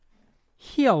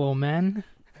Hello, man.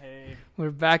 Hey.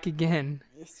 We're back again.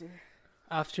 Yes, sir.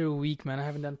 After a week, man. I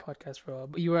haven't done podcast for a while.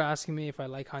 But you were asking me if I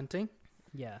like hunting.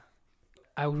 Yeah.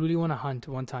 I really want to hunt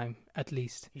one time, at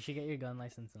least. You should get your gun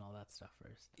license and all that stuff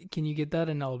first. Can you get that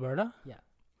in Alberta? Yeah.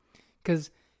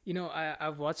 Because,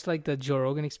 I've watched like the Joe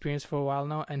Rogan Experience for a while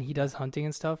now, and he does hunting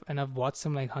and stuff, and I've watched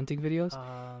some like hunting videos.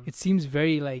 It seems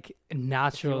very like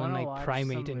natural and like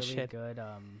primate and really shit. Good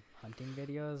hunting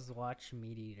videos. Watch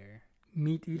Meat Eater.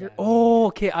 Meat Eater? Yeah, oh,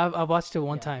 okay. I've watched it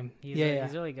one time. He's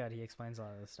He's really good. He explains a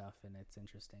lot of this stuff, and it's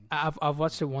interesting. I've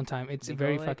watched it one time. It's They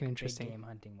very go, fucking big interesting. game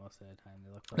hunting most of the time.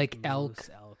 They look for Like moose,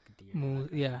 elk, deer. Moose,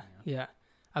 that kind of thing, yeah.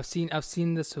 I've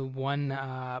seen this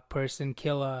one person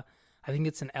kill I think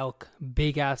it's an elk,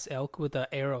 big ass elk with an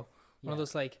arrow. One of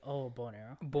those like bow and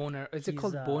arrow. bone arrow. Is it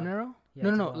called bone arrow? Yeah, no,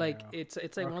 it's a no. bow and Like arrow. it's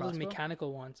like Or one of those crossbow?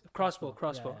 mechanical ones. Crossbow.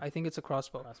 Yeah. I think it's a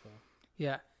crossbow. Crossbow.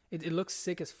 Yeah. It looks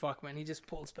sick as fuck, man. He just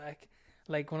pulls back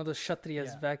like one of those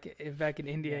kshatriyas back in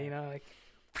India, like,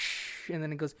 and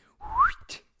then it goes.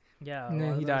 Yeah, And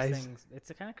then he dies. Things,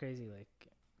 it's kind of crazy, like,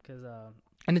 because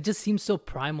and it just seems so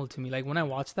primal to me. Like when I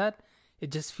watch that,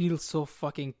 it just feels so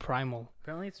fucking primal.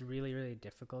 apparently it's really, really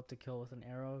difficult to kill with an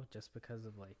arrow just because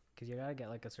of because you gotta get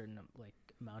like a certain like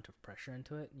amount of pressure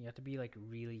into it. You have to be like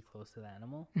really close to the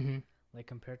animal, like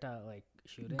compared to like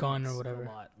shooting Gun or it's whatever. A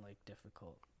lot like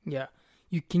difficult. Yeah,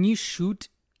 can you shoot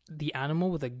the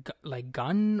animal with a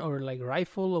gun or like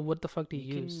rifle, or what the fuck do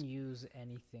you use? You can use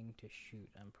anything to shoot.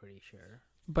 I'm pretty sure.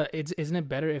 But isn't it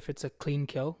better if it's a clean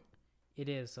kill? It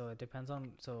is. So it depends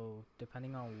on. So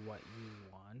depending on what you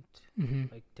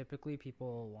want, like typically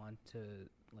people want to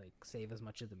like save as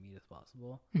much of the meat as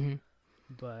possible.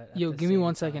 But Yo, give me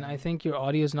 1 second. I think your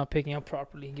audio is not picking up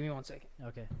properly. Give me 1 second.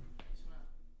 Okay. Just wanna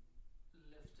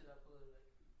lift it up a little bit.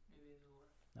 Maybe it'll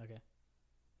work. Okay.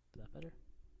 Is that better?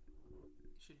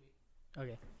 Should be.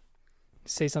 Okay.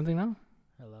 Say something now.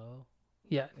 Hello.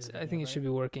 Yeah, Is it I picking think up it should be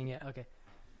working. Yeah. Okay.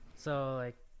 So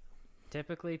like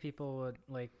typically people would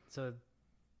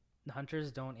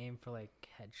hunters don't aim for like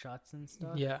headshots and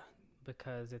stuff. Yeah.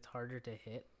 Because it's harder to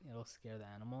hit. It'll scare the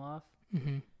animal off.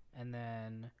 And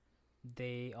then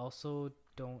they also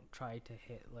don't try to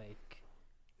hit like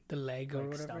the leg or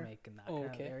whatever. Stomach and that kind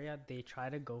of area. They try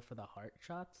to go for the heart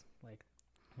shots, like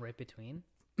right between.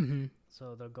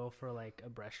 So they'll go for like a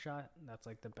breast shot. That's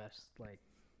like the best like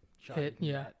shot hit,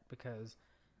 you can get because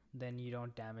then you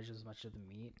don't damage as much of the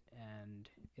meat, and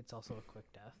it's also a quick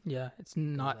death. Yeah, it's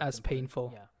not as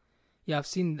painful. Yeah, I've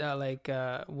seen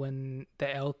when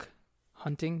the elk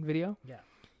hunting video. Yeah,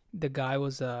 the guy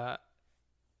was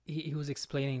he was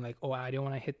explaining like, oh, I don't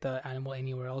want to hit the animal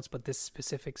anywhere else, but this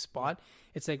specific spot,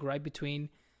 it's like right between,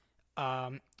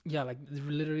 like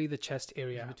literally the chest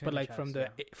area, but like from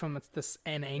this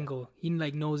end angle, he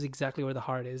like knows exactly where the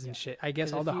heart is and shit. I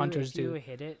guess all the hunters do. If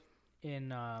you hit it in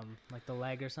like the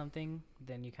leg or something,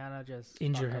 then you kind of just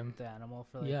injure him, the animal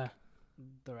for like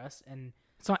the rest, and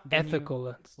it's not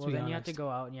ethical. Then you have to go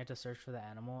out and you have to search for the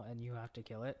animal and you have to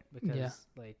kill it because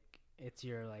like it's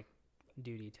your like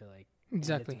duty to like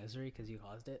exactly end its misery because you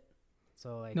caused it.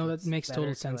 So like no, that makes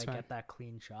total sense, man. Get that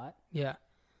clean shot. Yeah.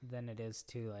 Than it is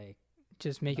to like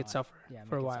just make it suffer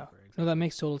for a while. Exactly. No, that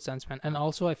makes total sense, man. And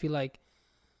also, I feel like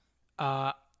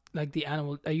the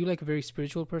animal. Are you like a very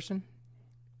spiritual person?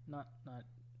 Not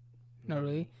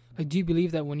really. Like, do you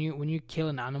believe that when you kill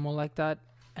an animal like that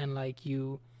and like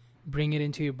you bring it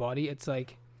into your body, it's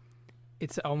like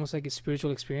it's almost like a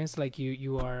spiritual experience? Like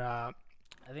you are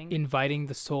I think inviting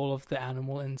the soul of the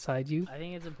animal inside you. I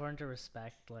think it's important to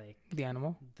respect like the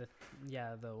animal, the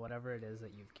whatever it is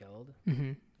that you've killed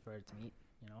for its meat,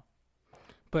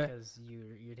 but because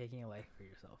you're taking a life for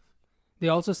yourself. They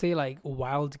also say like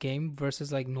wild game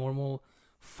versus like normal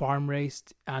farm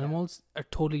raised animals are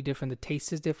totally different. The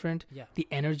taste is different. Yeah. The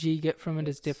energy you get from it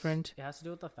is different. It has to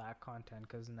do with the fat content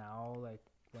because now like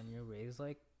when you raise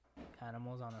like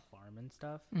animals on a farm and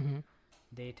stuff,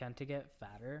 they tend to get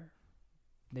fatter.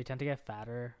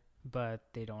 But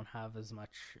they don't have as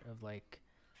much of like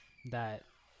that.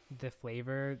 The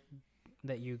flavor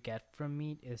that you get from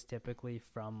meat is typically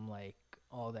from like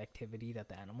all the activity that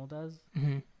the animal does.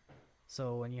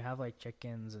 So when you have like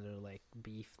chickens or like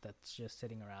beef that's just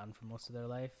sitting around for most of their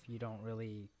life, you don't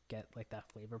really get like that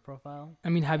flavor profile. I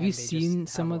mean, have you seen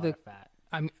some of the fat?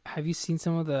 Have you seen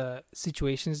some of the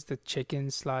situations that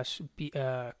chickens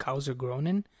 / cows are grown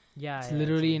in? Yeah, it's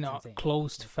literally in a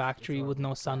closed factory with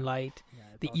no sunlight. Yeah,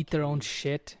 they eat their own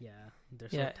shit. Yeah, they're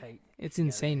so tight. It's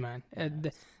insane, man.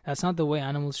 That's not the way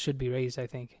animals should be raised, I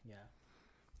think. Yeah,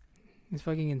 it's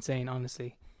fucking insane,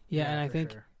 honestly. Yeah, and I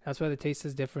think that's why the taste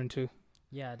is different too.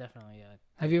 Yeah, definitely. Yeah.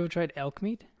 Have you ever tried elk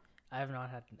meat? I have not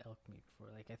had an elk meat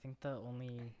before. Like, I think the only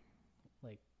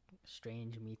like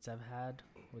strange meats I've had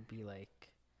would be like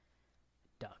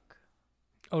duck.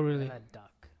 Oh really? I've had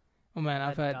duck. Oh man,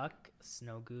 I've had duck,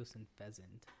 snow goose, and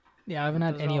pheasant. yeah, I haven't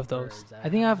had Those are any all of those. birds. I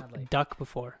think I've haven't had, like, duck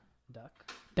before.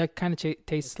 Duck. That kind of tastes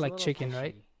It's a like little chicken,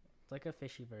 right? fishy. It's like a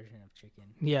fishy version of chicken.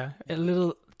 Yeah, a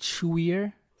little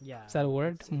chewier. Yeah. Is that a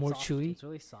word? It's More soft. chewy. It's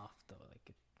really soft though.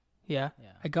 Like Yeah,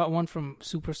 yeah. I got one from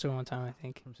Superstore one time, I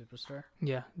think. From Superstore.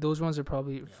 Yeah, those ones are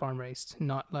probably farm raised,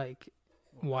 not like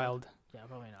wild. Yeah,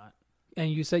 probably not. And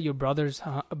you said your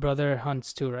brother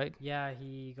hunts too, right? Yeah,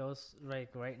 he goes like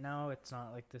right now. It's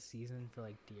not like the season for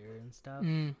like deer and stuff.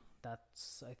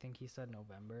 That's I think he said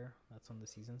November. That's when the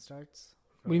season starts.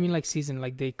 What do you mean like season?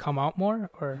 Like they come out more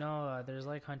or? No, there's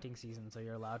like hunting season, so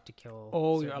you're allowed to kill.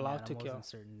 Oh, you're allowed to animals kill in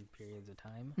certain periods of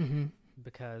time Mm-hmm.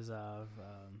 because of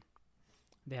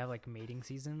they have like mating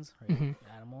seasons, right? Mm-hmm.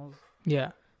 Animals.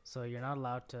 Yeah. So you're not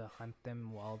allowed to hunt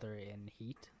them while they're in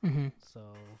heat. Mm-hmm. So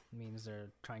it means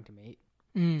they're trying to mate.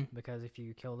 Mm. Because if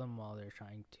you kill them while they're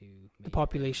trying to mate, The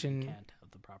population. you can't have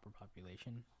the proper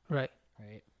population. Right.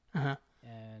 Right. Uh-huh.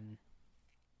 And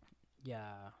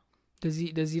yeah. Does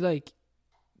he like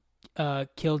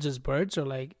kill just birds or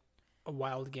like a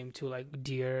wild game too, like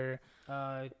deer,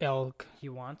 elk? He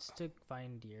wants to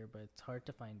find deer, but it's hard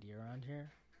to find deer around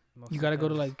here. You gotta go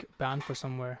to like Banff or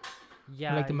somewhere.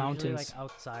 Yeah, like the usually, mountains. like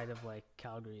outside of like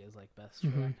Calgary is like best for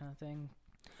Mhm. that kind of thing.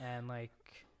 And like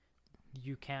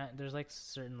you can't. There's like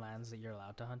certain lands that you're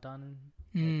allowed to hunt on.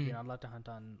 Like, you're not allowed to hunt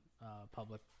on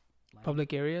public land.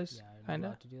 Public areas. Yeah, you're not kinda?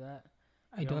 allowed to do that.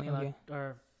 I You're don't. only allowed- Okay.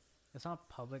 Or it's not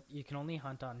public. You can only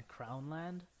hunt on Crown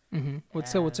land. Mm-hmm.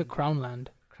 What's a And- crown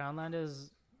land? Crown land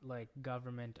is like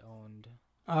government owned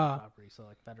Ah. property, so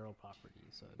like federal property.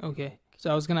 So it'd be, Okay. like- So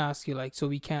I was gonna ask you like, so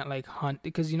we can't like hunt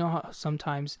because you know how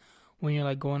sometimes when you're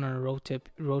like going on a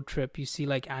road trip, you see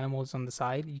like animals on the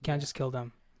side. You can't Yeah. just kill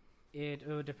them. It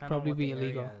would depend Probably on what be the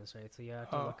illegal. area is, right? So you have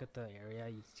to Oh. look at the area.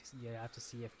 You have to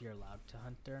see if you're allowed to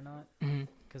hunt there or not. Mm-hmm.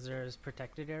 Because there's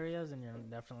protected areas, and you're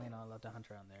definitely not allowed to hunt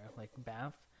around there. Like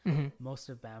Banff, Mm-hmm. most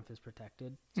of Banff is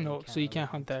protected. No, so you can't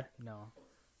hunt there. No.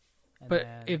 And But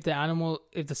then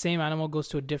if the same animal goes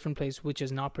to a different place which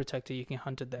is not protected, you can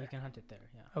hunt it you there. can hunt it there,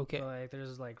 yeah. Okay. So like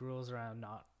there's like rules around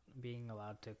not being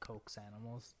allowed to coax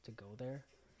animals to go there.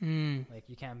 Mm. Like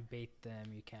you can't bait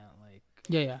them. You can't like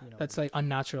Yeah. you know, That's like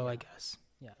unnatural, I yeah. guess.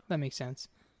 Yeah. That makes sense.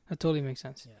 That totally makes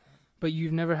sense. yeah. But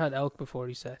you've never had elk before,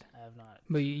 you said. I have not.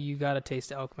 But you gotta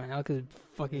taste elk, man. Elk is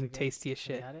fucking good? tasty as Have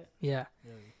you shit. had it? Yeah.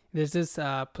 Really? There's this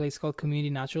place called Community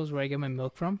Naturals where I get my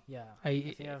milk from. Yeah. I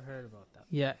I think I've heard about that.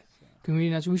 yeah. Yeah. Community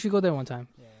Naturals. We should go there one time.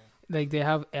 Yeah. Like they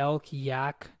have elk,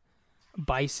 yak,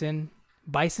 bison.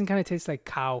 Bison kind of tastes like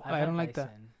cow. I've I had don't like the.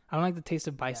 bison. I don't like the taste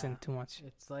of bison Yeah. too much.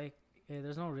 It's like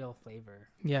there's no real flavor.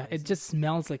 Yeah, it bison. just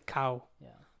smells like cow. Yeah.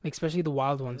 Like especially the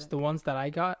wild Does ones. it? The ones that I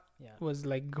got Yeah. was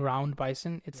like ground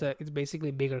bison. It's Yeah. it's basically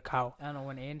a bigger cow. I don't know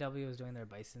when A&W was doing their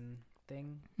bison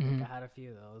thing. Mhm. Like I had a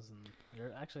few of those, and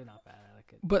they're actually not bad. I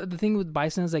like it. But the thing with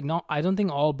bison is like no, I don't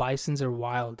think all bisons are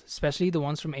wild. Especially the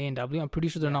ones from A&W. I'm pretty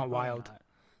sure they're Yeah, not probably wild. not.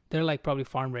 They're like probably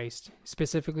farm raised,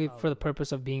 specifically for the Probably.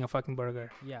 purpose of being a fucking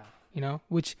burger. Yeah. You know,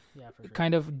 which Yeah, for sure.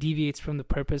 kind of deviates from the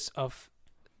purpose of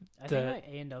I the think like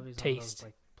A&W is one of taste. those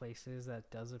like places that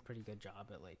does a pretty good job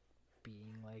at like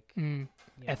being like you know,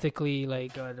 ethically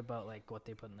like good about like what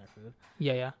they put in their food,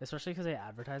 yeah. especially because they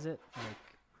advertise it.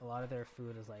 Like a lot of their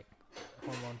food is like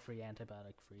hormone free,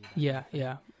 antibiotic free. Yeah.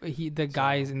 The So-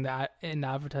 guys in the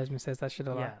advertisement says that shit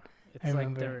a lot. Yeah, it's I like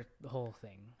remember. their the whole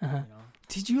thing. Uh-huh. You know,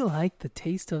 Did you like the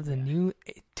taste of the Yeah. new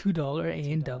 $2 $2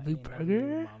 A&W burger?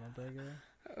 Mama burger.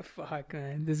 Oh, fuck,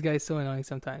 man, this guy's so annoying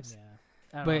sometimes. Yeah,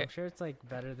 I don't But- know, I'm sure it's like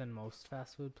better than most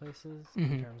fast food places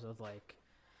Mhm. in terms of like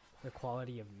the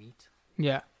quality of meat.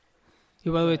 Yeah.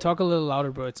 By the way, But- talk a little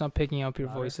louder, bro. It's not picking up your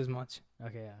Louder? voice as much.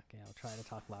 Okay, I'll try to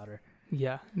talk louder.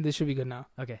 Yeah, this should be good now.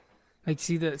 Okay. Like,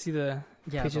 see the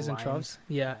Yeah, pitches the and lines. troughs.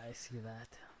 Yeah, I see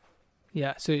that.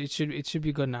 yeah. So it should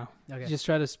be good now. Okay. Just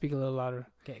try to speak a little louder,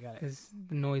 Okay, got it. because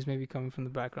the noise may be coming from the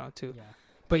background too. Yeah.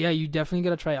 But yeah, you definitely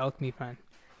gotta try elk meat, man.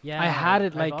 Yeah. I had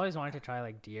it, like- I've always wanted to try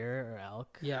like deer or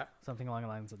elk. Yeah. Something along the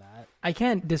lines of that. I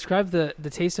can't describe the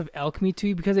taste of elk meat to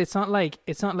you because it's not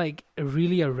like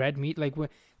really a red meat like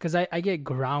because I get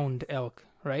ground elk,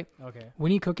 right? Okay.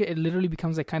 When you cook it, it literally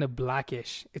becomes like kind of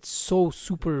blackish. It's so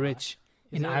super Black. rich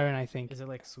Is in it, iron, I think. Is it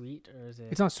like sweet or is it?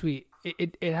 It's not sweet.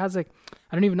 It has like,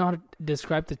 I don't even know how to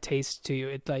describe the taste to you.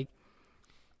 It like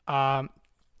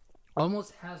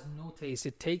almost has no taste.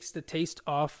 It takes the taste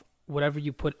off whatever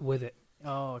you put with it.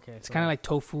 Oh, okay. It's kind of like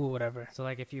tofu or whatever. So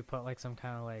like if you put like some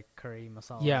kind of like curry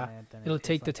masala Yeah, in it, then It'll it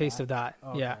take tastes the like taste that? of that.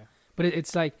 Oh, Yeah. okay. But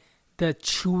it's like the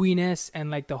chewiness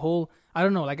and like the whole, I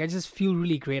don't know, like I just feel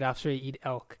really great after I eat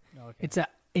elk. Okay. It's a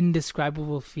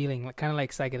indescribable feeling, like kind of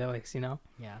like psychedelics,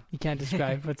 Yeah. You can't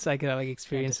describe what psychedelic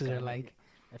experiences are describe it. like.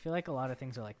 I feel like a lot of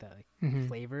things are like that. Like Mhm.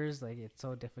 flavors, like it's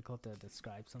so difficult to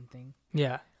describe something.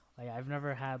 Yeah. Like I've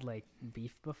never had like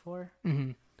beef before.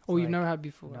 Mhm. So, Oh, you've like, never had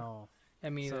before? No. I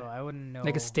mean, So I wouldn't know.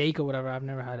 like a steak or whatever. I've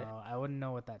never had it. No, I wouldn't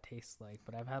know what that tastes like.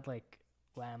 But I've had like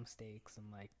lamb steaks and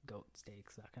like goat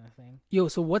steaks, that kind of thing. Yo,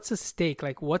 so what's a steak?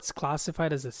 Like, what's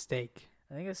classified as a steak?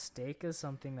 I think a steak is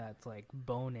something that's like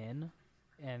bone in,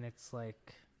 and it's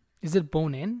like Is it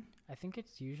bone in? I think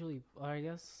it's usually, or I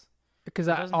guess. Because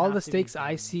It doesn't all have the to be steaks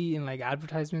I bone. see in like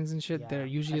advertisements and shit, Yeah, they're I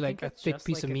usually like think a it's thick just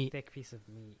piece like of a meat. thick piece of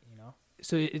meat,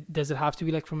 So does it have to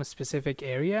be like from a specific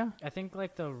area? I think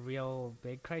like the real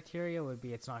big criteria would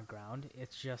be it's not ground.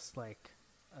 It's just like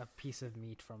a piece of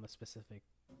meat from a specific,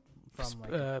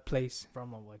 Place.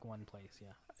 from like one place. Yeah.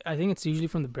 I think it's usually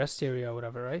from the breast area or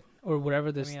whatever, right? Or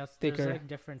whatever the I mean, there's thicker. like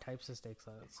different types of steaks.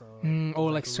 So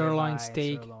like sirloin ribeye,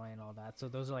 steak. sirloin, all that. So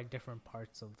those are like different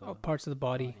parts of the Parts of the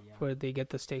body yeah. where they get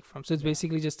the steak from. So it's Yeah.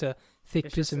 basically just a thick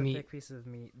It's piece just of a meat. thick piece of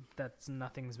meat that's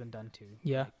nothing's been done to.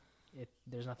 Yeah. Like,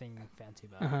 there's nothing fancy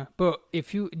about Uh it. huh. But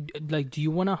if you like, do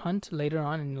you want to hunt later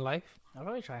on in your life? I'll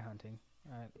probably try hunting.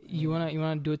 You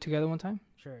wanna do it together one time?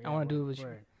 Sure. I wanna do it with you.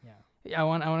 Yeah. Yeah, I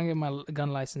wanna get my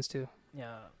gun license too.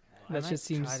 Yeah. That just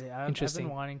seems interesting. I've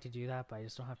been wanting to do that, but I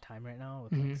just don't have time right now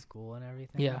with Mhm. like school and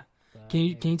everything. Yeah. But Can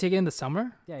you maybe- take it in the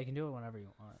summer? Yeah, you can do it whenever you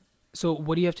want. So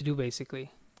what do you have to do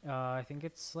basically? I think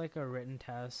it's like a written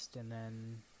test, and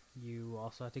then you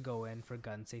also have to go in for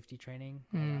gun safety training.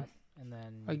 All Mm. that, and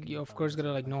then Like can you of probably course just gotta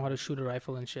go like back know how in. to shoot a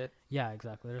rifle and shit. Yeah,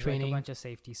 exactly. There's Training. like a bunch of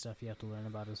safety stuff you have to learn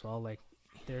about as well. Like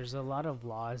there's a lot of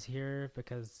laws here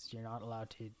because you're not allowed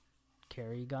to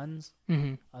carry guns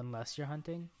Mm-hmm. unless you're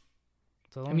hunting.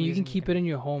 So the I only mean, you can reason keep it in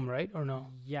your home, right? Or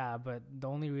no? Yeah, but the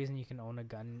only reason you can own a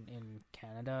gun in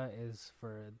Canada is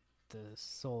for the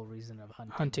sole reason of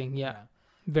hunting. Hunting, yeah.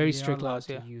 Very You're not strict allowed laws,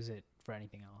 to yeah. use it for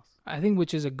anything else. I think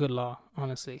which is a good law,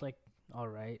 honestly. It's like, all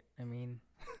right. I mean,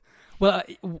 Well,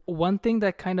 one thing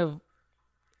that kind of,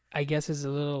 I guess, is a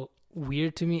little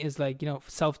weird to me is like,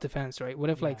 self-defense, right? What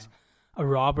if like yeah. a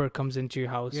robber comes into your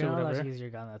house You're or not allowed whatever? to use your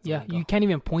gun. That's Yeah, illegal. you can't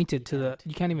even point it You to the. can't.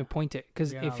 You can't even point it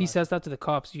because You're if not he allowed says that to the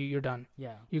cops, you're done.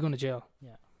 Yeah. You're going to jail.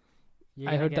 You're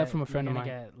I gonna heard that from a friend of you're mine.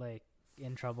 gonna get like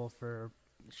in trouble for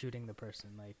shooting the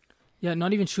person. Like Yeah,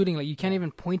 not even shooting. Like you can't Yeah.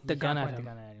 even point the you gun can't at point him.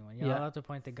 the gun at anyone. You're Yeah. not allowed to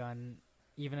point the gun,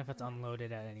 even if it's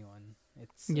unloaded at anyone.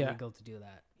 It's Yeah. illegal to do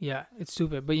that. Yeah, it's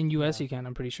stupid. But in US, Yeah. you can.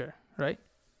 I'm pretty sure, right?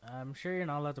 I'm sure you're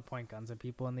not allowed to point guns at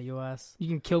people in the U.S. You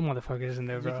can kill motherfuckers in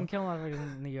there, You bro. can kill motherfuckers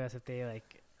in the U.S. if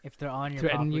they're on your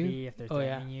Threaten you? property, if they're Oh, yeah.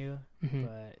 threatening you. Mhm.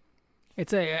 But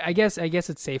It's I guess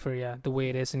it's safer, yeah, the way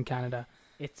it is in Canada.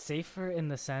 it's safer in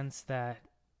the sense that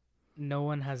no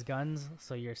one has guns,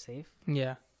 so you're safe.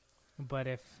 Yeah. But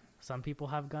if some people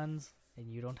have guns and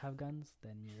you don't have guns,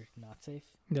 then you're not safe.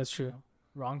 That's true. No.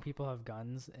 Wrong people have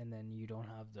guns and then you don't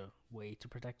have the way to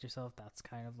protect yourself. That's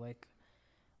kind of like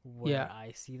where Yeah.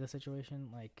 I see the situation.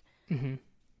 Like, Mhm.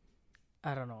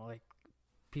 I don't know, like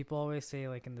people always say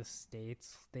like in the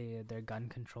States their gun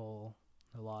control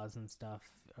laws and stuff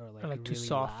are like, Or like too really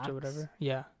soft or lax. whatever.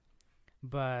 Yeah.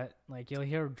 But like you'll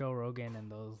hear Joe Rogan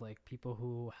and those like people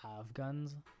who have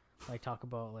guns like talk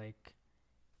about like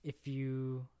if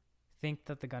you think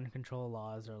that the gun control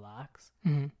laws are lax,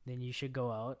 Mhm. then you should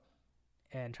go out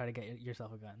and try to get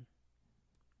yourself a gun.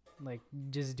 Like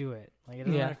just do it. Like it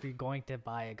doesn't Yeah. matter if you're going to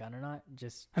buy a gun or not.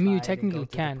 Just I mean, you try to technically go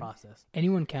through the can. process.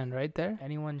 Anyone can, right there?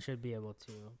 Anyone should be able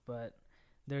to, but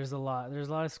there's a lot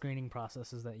of screening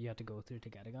processes that you have to go through to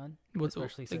get a gun,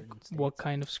 especially certain states. What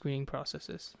kind of screening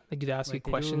processes? Like, do they ask you Like,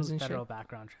 they questions do and shit? federal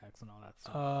background checks and all that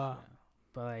stuff. Uh, Yeah.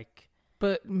 But like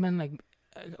But man, like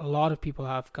a lot of people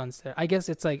have guns there. I guess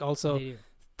it's like also they do.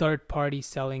 third party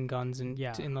selling guns and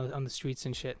Yeah. on the streets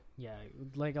and shit. Yeah,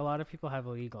 like a lot of people have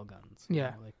illegal guns.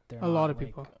 Yeah. Like they're A lot not, of like-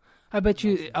 people. I bet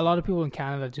you licensed a lot or- of people in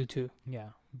Canada do too. Yeah,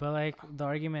 but like the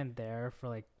argument there for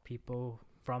like people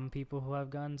who have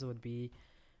guns would be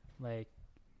like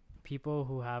people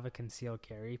who have a concealed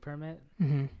carry permit.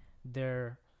 Mm-hmm.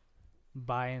 They're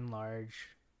by and large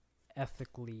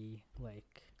ethically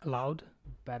like Allowed.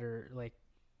 better. Like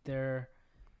they're.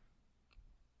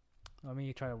 Let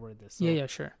me try to word this. Yeah,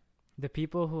 sure. The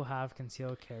people who have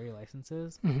concealed carry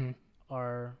licenses Mm-hmm.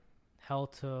 are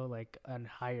held to like a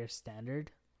higher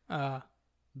standard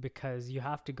because you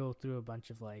have to go through a bunch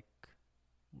of like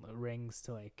rings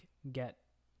to like get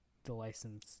the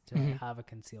license to Mhm. have a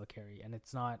concealed carry, and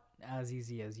it's not as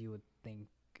easy as you would think.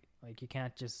 Like you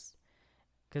can't just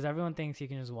because everyone thinks you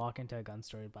can just walk into a gun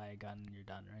store, buy a gun, and you're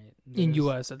done, right? In There's-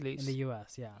 US at least. in the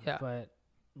U.S., yeah. Yeah. But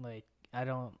like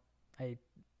I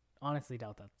honestly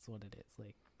doubt that's what it is.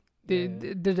 Like There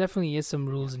definitely is some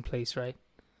rules in place, right?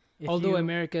 If Although you-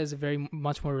 America is very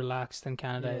much more relaxed than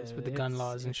Canada is with the gun it's-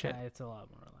 laws and shit. It's a lot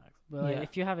more relaxed. But like, Yeah.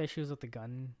 if you have issues with the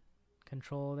gun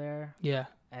control there Yeah.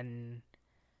 and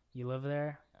you live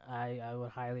there, I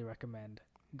would highly recommend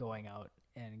going out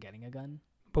and getting a gun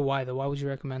But why though? Why would you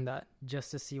recommend that? just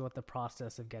to see what the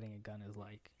process of getting a gun is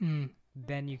like.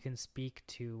 Then you can speak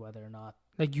to whether or not.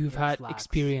 Like you've It's had lax.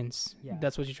 experience. Yeah.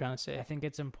 That's what you're trying to say. I think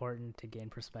it's important to gain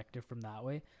perspective from that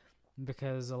way,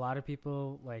 because a lot of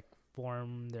people like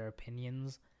form their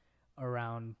opinions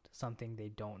around something they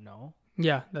don't know,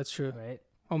 Yeah, that's true. right?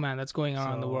 Oh man, that's going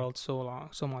on in the So- world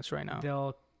so much right now.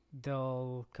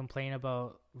 They'll complain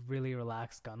about really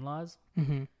relaxed gun laws,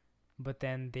 Mm-hmm. but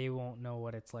then they won't know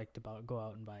what it's like to go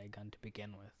out and buy a gun to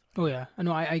begin with. Oh yeah, I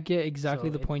know. I get exactly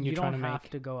So the point you're trying to You don't have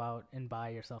make. to go out and buy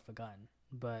yourself a gun,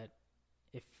 but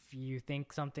if you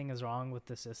think something is wrong with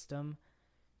the system,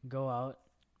 go out,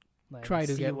 like, Try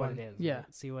to see get what one. it is. Yeah.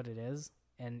 right? See what it is,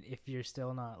 and if you're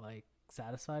still not like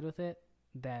satisfied with it,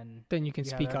 then Then you can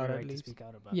you have speak every out right at least. to speak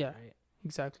out about Yeah. it, right?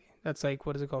 Exactly. That's like,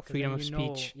 what is it called? 'Cause Freedom then of you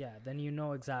know- speech. Yeah, then you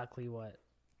know exactly what.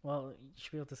 Well, you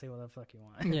should be able to say whatever the fuck you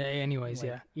want. Yeah. Anyways, Like,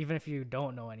 yeah. even if you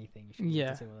don't know anything, you should be able Yeah.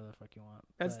 to say whatever the fuck you want.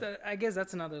 That's But- I guess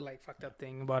that's another like fucked up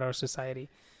thing about our society.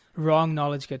 Wrong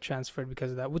knowledge get transferred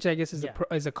because of that, which I guess is Yeah.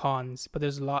 is a cons, but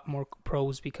there's a lot more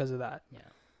pros because of that. yeah.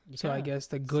 You So I kinda guess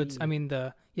the goods. I see- mean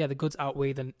the goods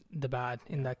outweigh the bad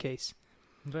in Yeah. that case.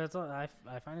 But it's I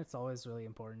find it's always really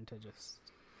important to just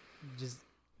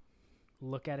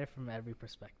look at it from every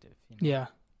perspective. You know? Yeah.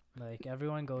 Like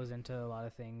everyone goes into a lot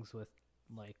of things with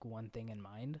like one thing in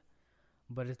mind,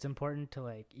 but it's important to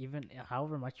like, even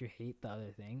however much you hate the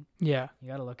other thing, Yeah. you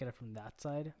got to look at it from that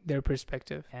side, Their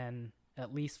perspective. and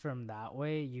at least from that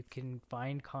way you can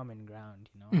find common ground,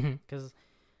 you know? Mm-hmm. Because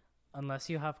unless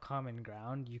you have common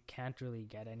ground, you can't really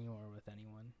get anywhere with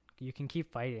anyone. You can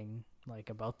keep fighting like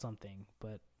about something,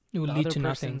 but It will the lead other to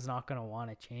nothing. person's not going to want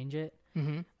to change it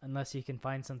Mm-hmm. unless you can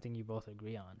find something you both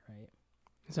agree on, right?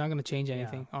 It's not gonna change Yeah.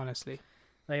 anything, honestly.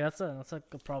 Like that's like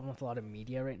a problem with a lot of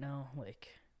media right now. Like,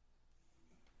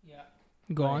 Yeah.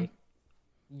 Go on. like,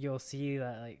 you'll see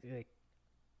that like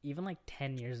even like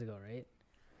 10 years ago, right?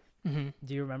 Mm-hmm.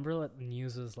 Do you remember what the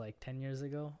news was like 10 years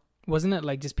ago? Wasn't it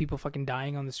like just people fucking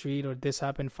dying on the street, or this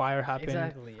happened, fire happened?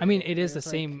 Exactly. I mean, right? it is the It's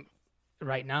like- same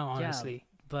right now, Yeah. honestly.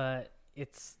 but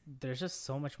there's just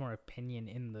so much more opinion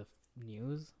in the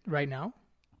news. Right now,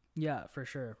 Yeah, for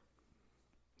sure.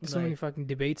 there's so many Like, fucking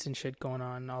debates and shit going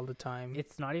on all the time.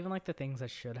 it's not even like the things that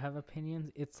should have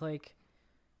opinions. It's like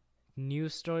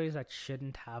news stories that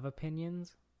shouldn't have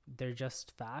opinions. They're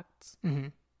just facts. Mm-hmm.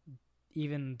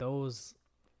 Even those,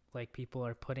 like, people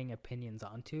are putting opinions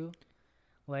onto.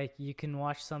 Like, you can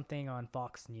watch something on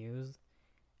Fox News,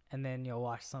 and then you'll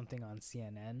watch something on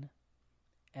CNN,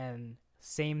 and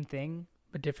same thing,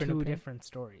 But different. two opinion. different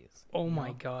stories. Oh you my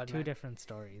know? god, Two man. different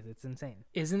stories. It's insane.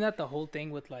 Isn't that the whole thing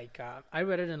with like? I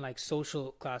read it in like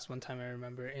social class one time. I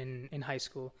remember in high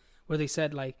school where they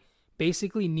said like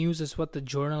basically news is what the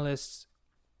journalists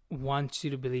want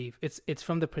you to believe. It's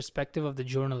from the perspective of the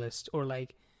journalist or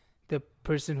like the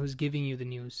person who's giving you the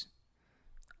news.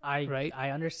 Right? I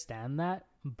understand that,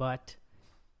 but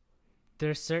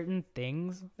there's certain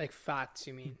things. Like facts,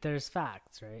 you mean? There's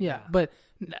facts, right? Yeah, but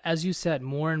as you said,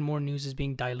 more and more news is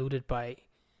being diluted by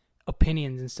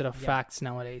opinions instead of Yeah. facts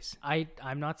nowadays.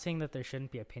 I'm not saying that there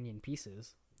shouldn't be opinion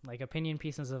pieces. Like, opinion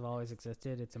pieces have always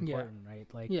existed. It's Yeah. important, right?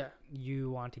 Like, Yeah, you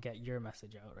want to get your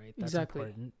message out, right? That's Exactly.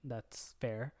 important. That's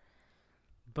fair.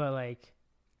 But like,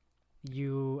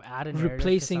 you add a narrative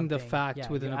replacing to the something- fact yeah,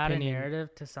 with you an add opinion. a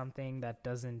narrative to something that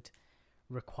doesn't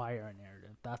require a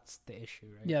narrative. That's the issue,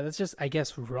 right? Yeah, that's just I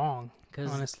guess wrong.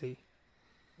 Because Honestly,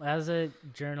 as a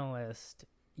journalist,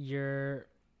 your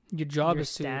job your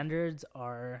is to. standards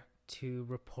are to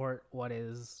report what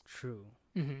is true.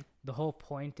 Mhm. The whole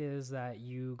point is that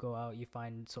you go out, you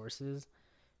find sources,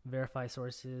 verify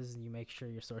sources, you make sure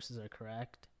your sources are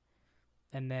correct,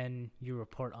 and then you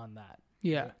report on that.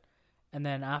 Yeah. right? And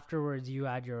then afterwards, you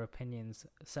add your opinions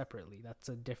separately. That's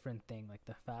a different thing. Like,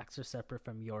 the facts are separate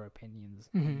from your opinions.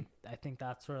 Mhm. I think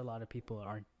that's where a lot of people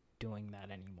aren't doing that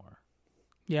anymore.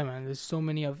 Yeah, man. There's so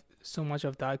much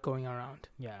of that going around.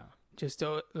 Yeah. Just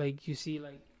like you see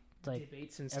like It's like,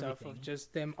 debates and stuff everything. of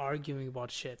just them arguing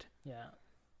about shit. yeah.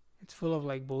 It's full of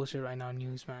like bullshit right now,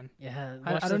 news, man. Yeah.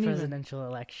 I Watch the don't even- presidential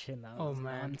election. That Oh, was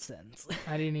man. nonsense.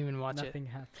 I didn't even watch it. Nothing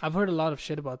happened. I've heard a lot of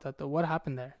shit about that though. What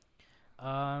happened there?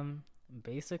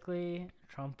 Basically,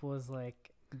 Trump was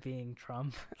like being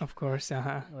Trump. Of course,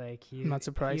 Like, I'm not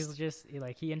surprised. He's just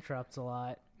like, he interrupts a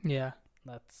lot. Yeah.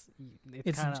 It's kinda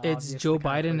It's obvious Joe the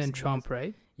kind of Biden person and he Trump, is.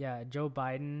 right? Yeah, Joe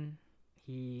Biden.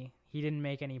 He he didn't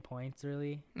make any points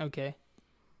really, Okay.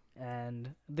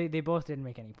 and they both didn't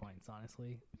make any points,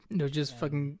 honestly. They're just And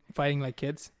fucking fighting like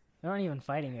kids. they weren't even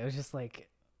fighting. It was just like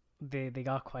they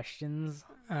got questions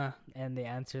and they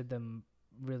answered them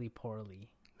really poorly.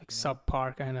 Like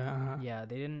subpar kind of. Yeah,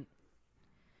 they didn't.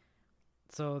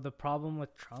 So the problem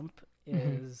with Trump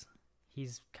Mhm. is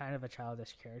he's kind of a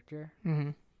childish character,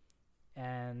 Mhm.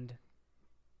 and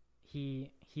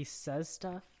he says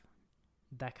stuff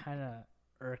that kind of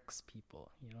irks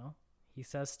people. You know, he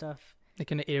says stuff. It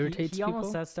kind of irritates He people.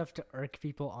 almost says stuff to irk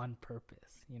people on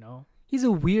purpose. You know, He's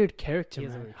a weird character, He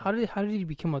is a man. weird How did he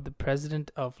become the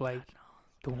president of like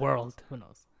the world? Who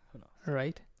knows?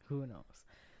 Right? Who knows?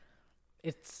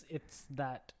 It's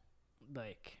that,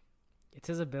 like, it's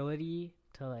his ability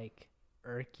to like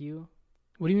irk you.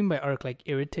 What do you mean by irk? Like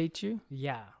irritate you?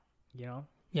 Yeah, you know.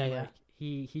 Yeah, Like, yeah.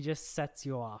 He just sets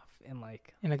you off in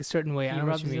like In like a certain way. I he don't know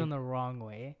what rubs you you mean. in the wrong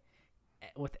way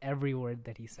with every word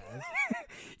that he says.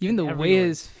 Even the every way word.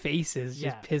 his face is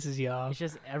just Yeah. pisses you It's off.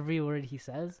 just every word he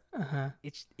says.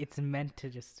 It's meant to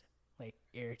just like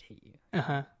irritate you.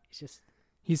 It's just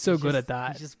He's so he's good just- at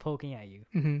that. He's just poking at you.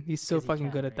 He's so because he fucking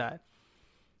can, good at right? that.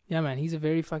 Yeah, man. He's a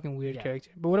very fucking weird Yeah.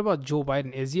 character. But what about Joe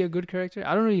Biden? Is he a good character?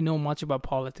 I don't really know much about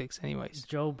politics, anyways.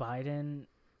 Joe Biden,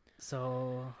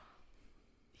 so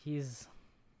he's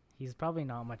probably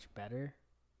not much better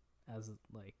as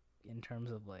like in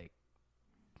terms of like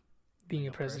Being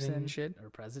like a president person and shit. or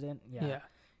president. Yeah.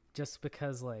 Just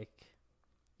because like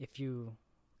if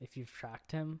you've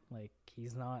tracked him, like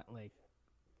he's not like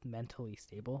mentally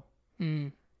stable. Mm.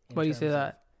 in Why do you say terms of-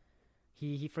 that?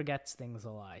 He forgets things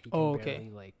a lot. He can Oh, okay. barely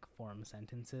like form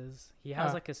sentences. He has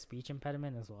Ah. like a speech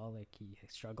impediment as well. Like he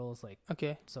struggles like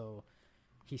Okay. so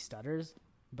he stutters,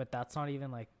 but that's not even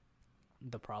like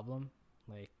the problem.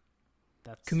 Like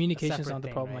that's Communication's separate not the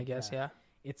thing, problem, right? I guess, yeah.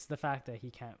 It's the fact that he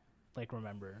can't like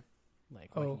remember like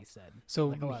Oh. what he said. So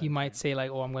Like, a lot he of might times. say like,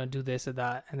 "Oh, I'm gonna do this or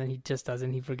that," and then he just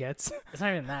doesn't. He forgets. It's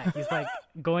not even that. He's like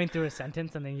going through a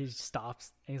sentence and then he just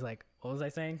stops and he's like, "What was I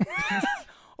saying?"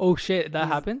 Oh shit, that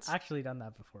He's happens. Actually done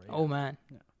that before. Yeah. Oh man.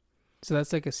 Yeah. So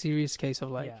that's like a serious case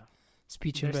of like yeah.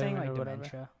 speech They're saying impediment like or whatever.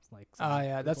 dementia. Like Ah, some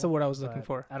yeah, that's the people, word I was looking but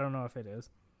for. I don't know if it is.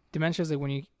 Dementia is like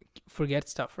when you forget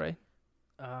stuff, right?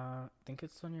 I think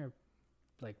it's when your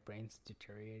like brain's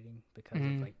deteriorating because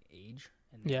Mhm. of like age.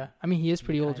 And Yeah. then I mean, he is you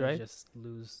pretty old, kinda right? Just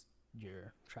lose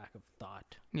your track of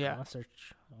thought. Yeah. I'll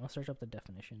search up the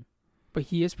definition. But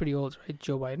he is pretty old, right?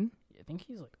 Joe Biden. I think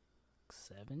he's like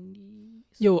 70.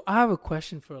 Yo, I have a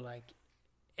question for like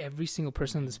every single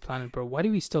person on this planet, bro. Why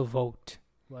do we still vote?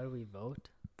 Why do we vote?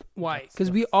 Why? That's- Because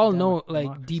we that's all know, like,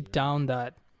 democracy, deep right? down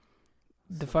that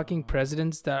the fucking So-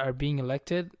 presidents that are being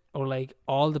elected, or like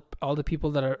all the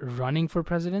people that are running for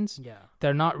presidents, Yeah,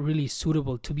 they're not really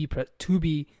suitable to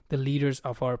be the leaders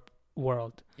of our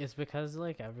world. it's because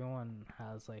like everyone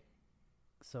has like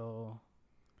so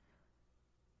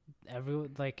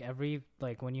every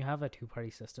when you have a two-party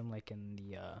system like in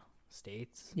the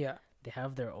states, Yeah. they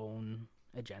have their own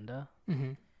agenda.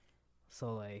 Mm-hmm.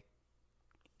 So like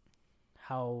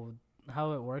how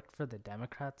it worked for the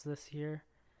Democrats this year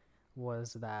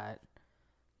was that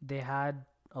they had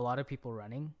a lot of people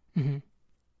running, Mm-hmm.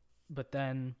 but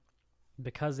then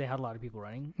because they had a lot of people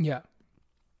running, Yeah.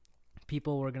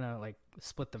 people were gonna like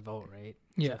split the vote, right?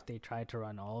 So Yeah. if they tried to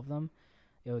run all of them,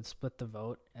 it would split the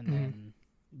vote, and Mhm. then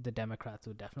the Democrats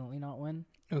would definitely not win.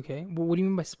 Okay. Well, what do you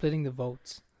mean by splitting the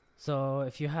votes? So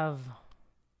if you have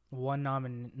one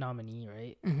nominee,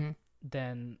 right, Mm-hmm.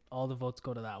 then all the votes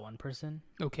go to that one person.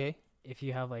 Okay. If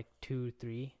you have like 2,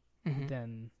 3, Mm-hmm.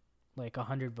 then like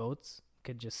 100 votes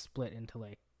could just split into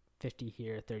like 50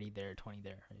 here, 30 there, 20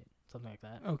 there, right? Something like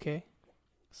that. Okay.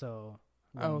 So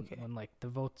okay. when like the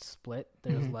votes split,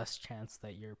 there's Mhm. less chance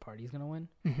that your party's gonna win.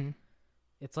 Mm-hmm.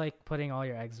 It's like putting all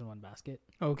your eggs in one basket,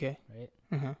 Okay. right?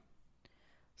 Uh-huh.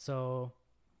 So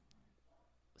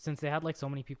since they had like so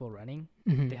many people running,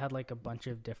 Mm-hmm. they had like a bunch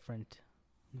of different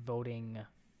voting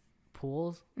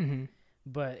pools. Mm-hmm.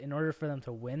 But in order for them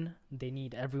to win, they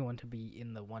need everyone to be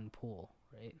in the one pool,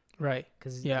 right? Right.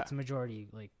 Because Yeah. it's a majority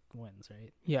like wins,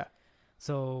 right? Yeah.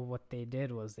 So what they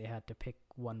did was they had to pick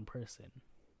one person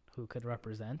who could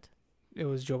represent. It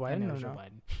was Joe Biden and it or was Joe no?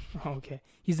 Biden. Oh, okay.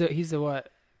 He's the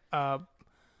what?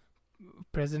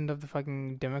 President of the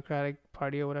fucking Democratic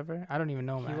Party or whatever. I don't even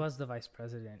know, He man. was the vice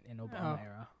president in Obama Oh.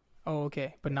 era. Oh,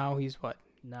 okay. But now he's what?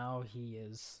 Now he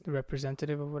is. The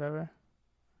representative of whatever.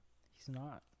 He's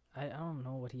not. I don't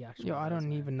know what he actually. Yo, I does, don't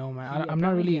man. even know, man. He- I'm not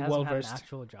apparently he really hasn't well had an versed.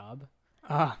 actual job.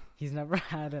 Ah. He's never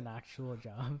had an actual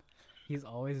job. He's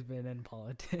always been in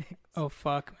politics, Oh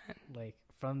fuck, man. like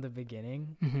from the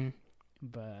beginning. Mm-hmm.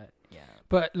 But Yeah.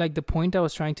 But like the point I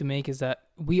was trying to make is that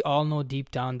we all know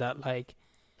deep down that like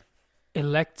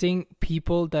electing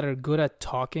people that are good at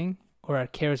talking or are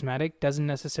charismatic doesn't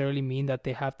necessarily mean that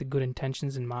they have the good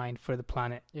intentions in mind for the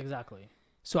planet. Exactly.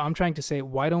 So I'm trying to say,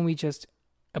 why don't we just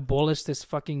abolish this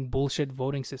fucking bullshit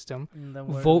voting system? Then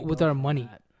where do Vote we with go our from money.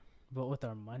 that? Vote with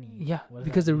our money. Yeah, What does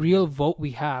because that the mean? real vote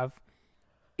we have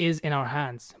is in our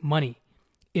hands. Money.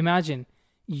 Imagine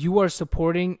you are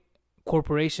supporting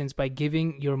corporations by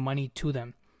giving your money to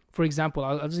them. For example,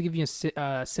 I'll just give you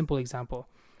a simple example.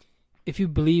 If you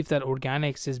believe that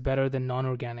organics is better than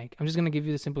non-organic, I'm just going to give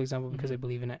you the simple example because I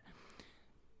believe in it.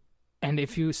 And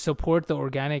if you support the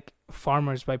organic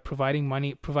farmers by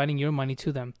providing your money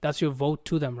to them, that's your vote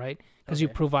to them, right? Because you're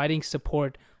providing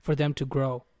support for them to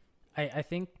grow. I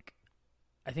think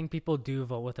people do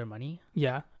vote with their money.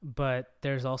 Yeah. But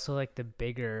there's also like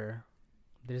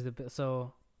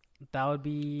so that would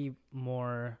be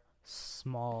more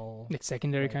small. It's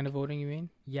secondary kind of voting, you mean?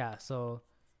 Yeah. So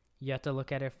you have to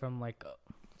look at it from like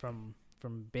from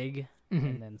big Mm-hmm.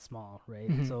 and then small, right?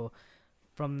 Mm-hmm. So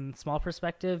from small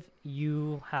perspective,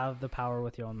 you have the power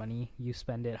with your own money. You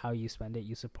spend it how you spend it.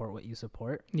 You support what you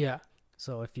support. Yeah.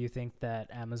 So if you think that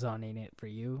Amazon ain't it for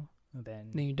you,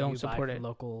 then you don't support buy from it.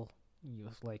 local,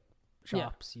 like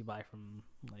shops. You buy from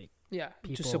like Just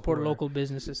people support who are local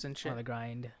businesses and shit. on the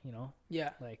grind, you know.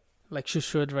 Yeah. Like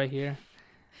Sushrut right here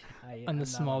on I'm the not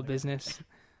small on there. business.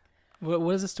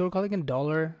 What is the store called again?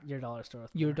 Your dollar store.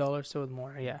 with Your more. dollar store with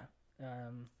more. Yeah.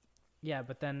 Yeah,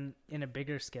 but then in a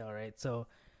bigger scale, right? So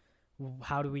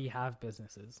how do we have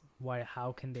businesses?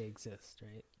 How can they exist,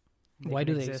 right? Why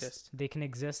do they exist? They can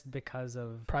exist because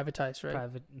of Privatized,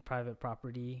 right? private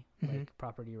property, Mhm. like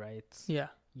property rights. Yeah.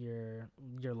 Your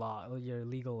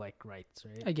legal like rights,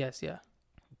 right? I guess, yeah.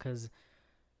 Because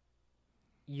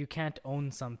you can't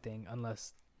own something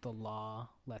unless the law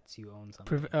lets you own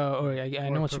something. I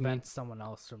know what you mean. Prevents someone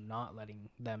else from not letting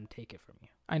them take it from you.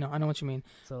 I know what you mean.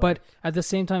 So, But at the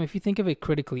same time, if you think of it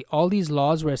critically, all these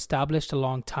laws were established a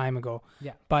long time ago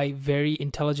by very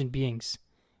intelligent beings,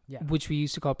 which we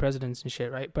used to call presidents and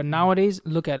shit, right? But nowadays,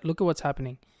 look at what's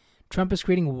happening. Trump is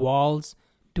creating walls,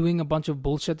 doing a bunch of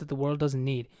bullshit that the world doesn't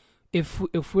need. If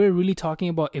we're really talking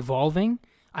about evolving,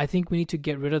 I think we need to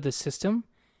get rid of the system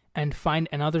and find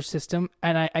another system.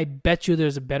 And I bet you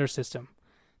there's a better system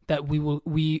that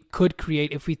we could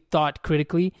create if we thought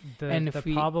critically. The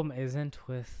problem isn't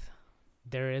with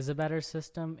there is a better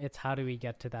system. It's how do we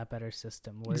get to that better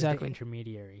system? Where's the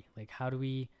intermediary? Like how do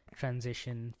we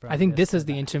transition from? I think this is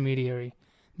the intermediary.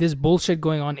 This bullshit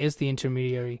going on is the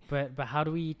intermediary. But how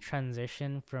do we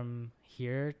transition from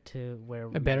here to where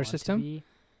a better system?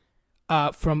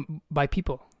 By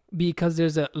people, because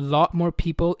there's a lot more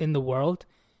people in the world.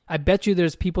 I bet you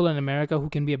there's people in America who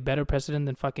can be a better president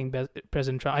than fucking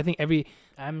President Trump. I think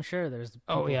I'm sure there's.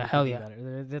 Oh yeah, hell yeah.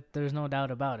 There's no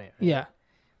doubt about it. Right? Yeah.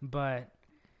 But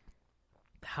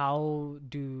how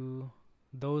do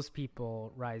those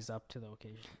people rise up to the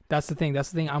occasion? That's the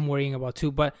thing I'm worrying about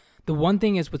too. But the one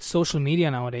thing is with social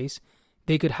media nowadays,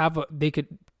 they could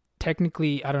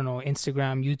technically, I don't know,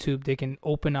 Instagram, YouTube, they can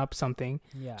open up something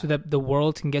so that the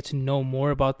world can get to know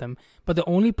more about them. But the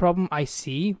only problem I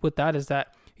see with that is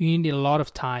that you need a lot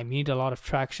of time, you need a lot of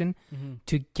traction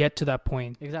to get to that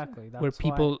point. Exactly. That's where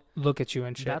people look at you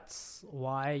and shit. That's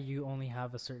why you only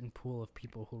have a certain pool of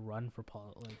people who run for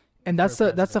politics. And that's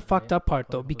the fucked up part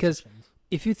though, because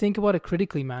if you think about it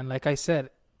critically, man, like I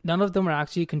said, none of them are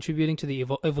actually contributing to the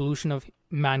evolution of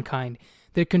mankind.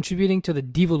 They're contributing to the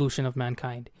devolution of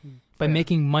mankind by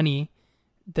making money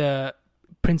the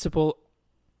principle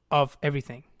of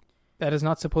everything. That is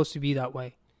not supposed to be that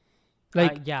way.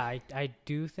 Like, I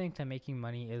do think that making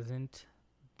money isn't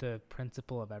the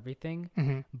principle of everything,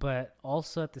 but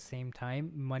also at the same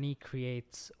time, money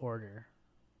creates order.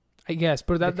 I guess,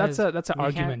 but that's an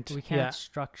argument. We can't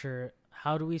structure.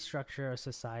 How do we structure a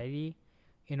society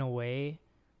in a way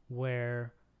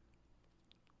where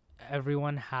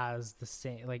everyone has the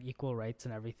same, like equal rights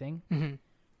and everything,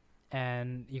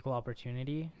 and equal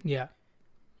opportunity? Yeah.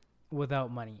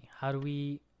 Without money, how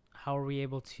are we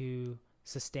able to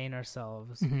sustain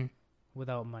ourselves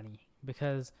without money?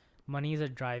 Because money is a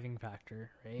driving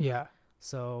factor, right? Yeah.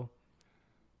 So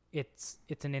it's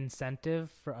an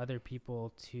incentive for other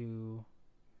people to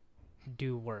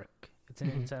do work. It's an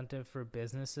incentive for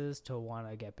businesses to want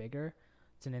to get bigger.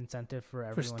 It's an incentive for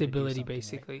everyone for stability, to do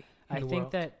basically. Right? I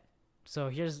think that. So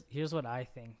here's what I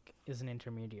think is an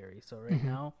intermediary. So right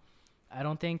now, I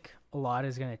don't think a lot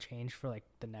is going to change for like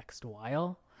the next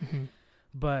while,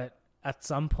 but at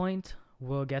some point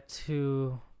we'll get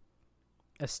to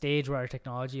a stage where our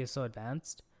technology is so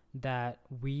advanced that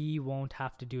we won't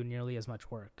have to do nearly as much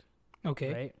work.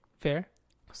 Okay. Right. Fair.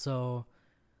 So,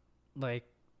 like,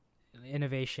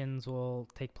 innovations will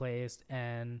take place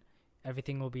and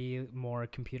everything will be more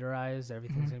computerized.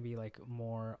 Everything's Mhm. going to be like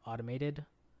more automated,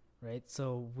 right?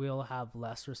 So we'll have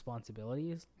less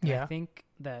responsibilities. And I Yeah. think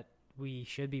that we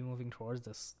should be moving towards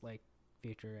this like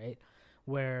future, right?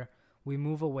 Where we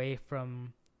move away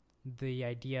from the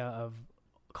idea of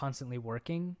constantly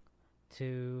working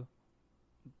to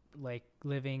like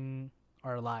living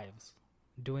our lives,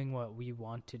 doing what we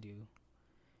want to do.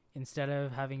 Instead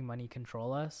of having money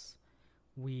control us,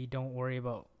 we don't worry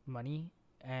about money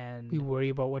and We worry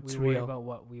about what's we worry real. about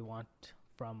what we want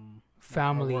from like, our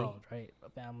Family, world, right?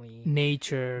 Family,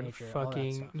 nature, all that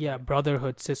fucking stuff, yeah, right?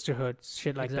 brotherhood, sisterhood,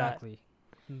 shit like that. Exactly.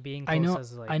 Being I close know,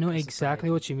 as like I know a exactly society.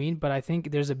 what you mean, but I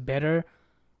think there's a better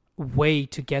way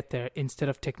to get there instead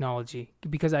of technology.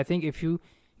 Because I think if you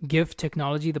give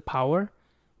technology the power,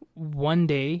 one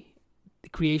day the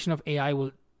creation of AI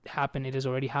will happen. It is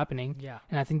already happening, Yeah,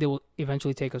 and I think they will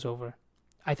eventually take us over.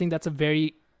 I think that's a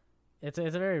very it's a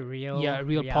very real real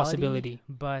reality, possibility.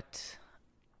 but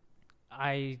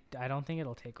I don't think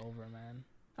it'll take over, man.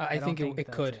 I don't think it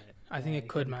that's could. I think it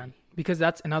could, man. Because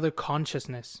that's another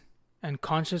consciousness. And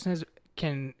consciousness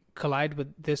can collide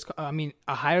with this. I mean,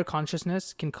 a higher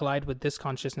consciousness can collide with this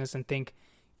consciousness and think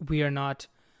we are not.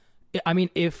 I mean,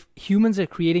 if humans are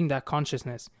creating that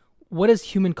consciousness, what is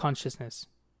human consciousness?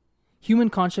 Human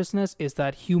consciousness is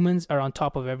that humans are on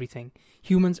top of everything.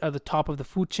 Humans are the top of the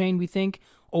food chain, we think.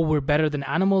 Oh, we're better than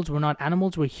animals. We're not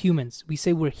animals. We're humans. We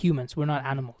say we're humans. We're not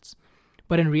animals.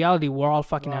 But in reality, we're all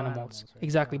fucking We're all animals. animals, right?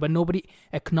 Exactly. Yeah. But nobody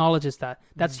acknowledges that.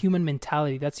 That's Mhm. human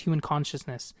mentality. That's human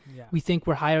consciousness. Yeah. We think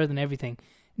we're higher than everything.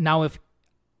 Now, if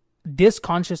this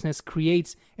consciousness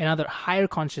creates another higher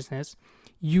consciousness,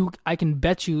 I can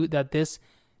bet you that this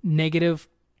negative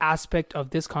aspect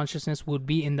of this consciousness would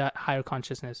be in that higher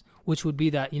consciousness, which would be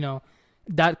that,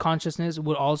 that consciousness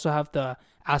would also have the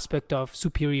aspect of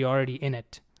superiority in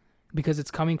it because it's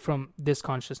coming from this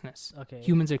consciousness. Okay.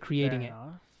 Humans are creating fair it.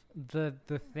 enough.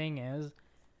 The thing is,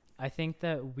 I think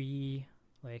that we,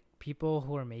 like, people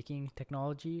who are making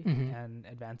technology Mhm. and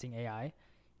advancing AI,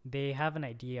 they have an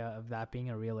idea of that being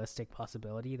a realistic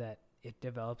possibility, that it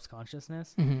develops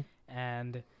consciousness Mhm.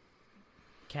 and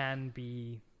can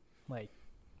be like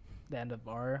the end of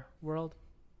our world.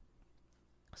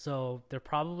 So they're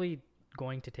probably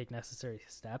going to take necessary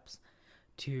steps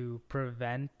to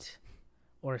prevent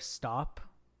or stop.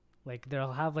 Like,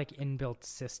 they'll have like inbuilt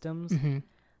systems Mhm.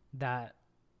 that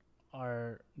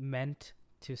are meant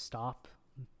to stop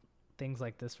things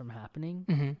like this from happening.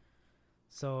 Mhm.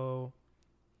 So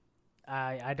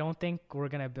I don't think we're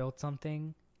gonna build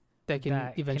something That can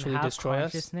that eventually can have destroy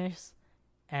us. consciousness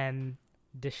and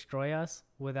destroy us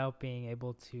without being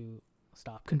able to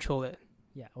stop it. Control it.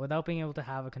 Yeah, without being able to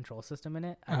have a control system in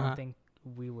it. I Uh-huh. don't think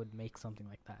we would make something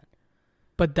like that.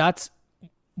 But that's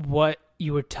what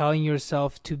you were telling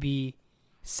yourself to be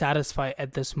satisfied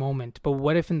at this moment. But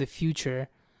what if in the future,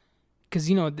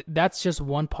 because that's just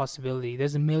one possibility.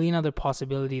 There's a million other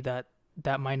possibility that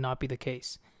might not be the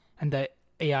case, and that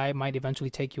AI might eventually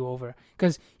take you over.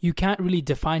 Because you can't really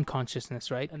define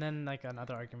consciousness, right? And then, like,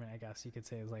 another argument, I guess you could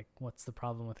say, is like, what's the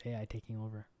problem with AI taking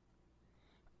over?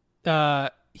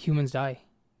 Humans die.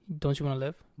 Don't you want to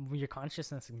live? Your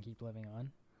consciousness can keep living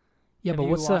on. Yeah, Have but you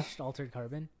what's the? watched Altered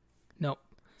Carbon? No.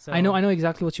 So, I know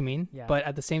exactly what you mean. Yeah. But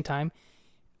at the same time,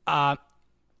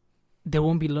 there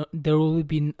won't be. There will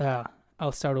be.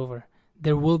 I'll start over.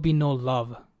 There will be no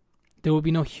love. There will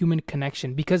be no human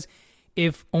connection, because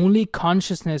if only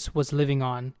consciousness was living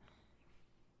on,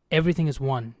 everything is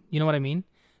one. You know what I mean?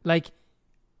 Like,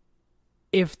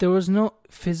 if there was no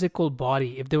physical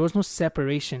body, if there was no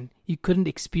separation, you couldn't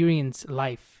experience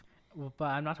life. Well, but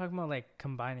I'm not talking about like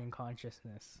combining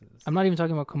consciousnesses. I'm not even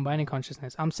talking about combining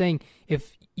consciousness. I'm saying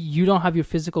if you don't have your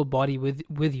physical body with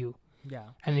you, Yeah.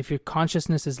 and if your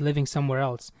consciousness is living somewhere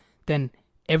else, then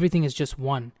everything is just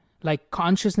one. Like,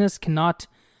 consciousness cannot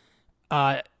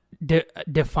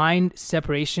define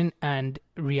separation and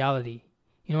reality.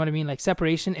 You know what I mean? Like,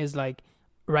 separation is like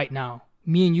right now.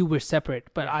 Me and you, we're separate.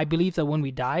 But I believe that when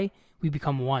we die, we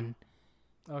become one.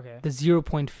 Okay. The 0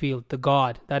 point field, the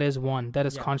God, that is one. That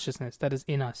is Yeah. consciousness. That is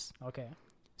in us. Okay.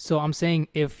 So I'm saying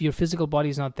if your physical body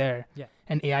is not there, Yeah.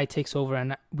 and AI takes over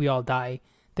and we all die,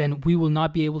 then we will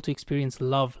not be able to experience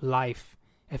love, life,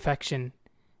 affection,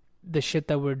 the shit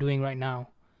that we're doing right now.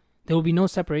 There will be no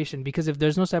separation, because if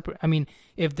there's no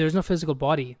if there's no physical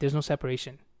body, there's no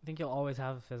separation. I think you'll always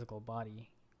have a physical body.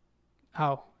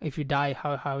 How? If you die,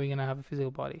 how are you gonna have a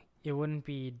physical body? It wouldn't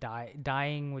be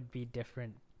dying would be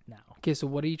different now. Okay, so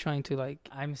what are you trying to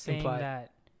I'm saying imply?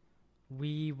 that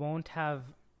we won't have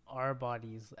our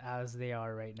bodies as they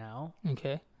are right now,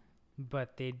 Okay.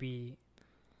 but they'd be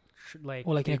like,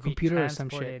 Or like in a they'd be computer or some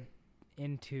shit. transported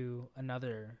into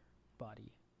another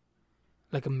body.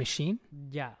 Like a machine?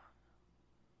 Yeah.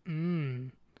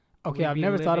 Okay, We'd I've be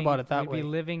never thought living- about it that we'd way. be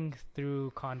living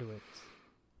through conduits.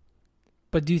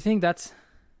 But do you think that's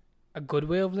a good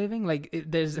way of living? Like,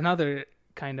 there's another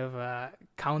kind of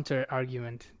counter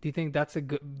argument. Do you think that's a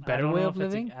better way of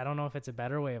living? I don't know if it's a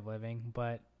better way of living,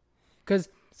 but Because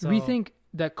we think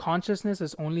that consciousness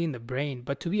is only in the brain,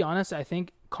 but to be honest, I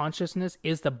think consciousness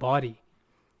is the body.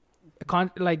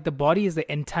 Like the body is the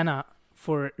antenna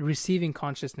for receiving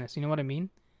consciousness. You know what I mean?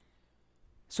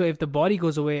 So if the body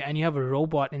goes away and you have a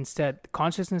robot instead,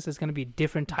 consciousness is going to be a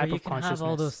different type of consciousness. You can have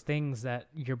all those things that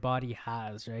your body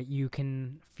has, right? You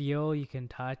can feel, you can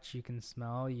touch, you can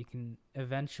smell, you can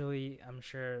eventually, I'm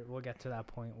sure we'll get to that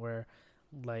point where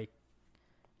like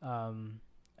a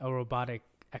robotic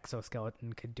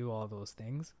exoskeleton could do all those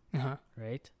things,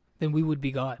 right? Then we would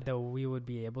be God. That we would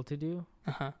be able to do.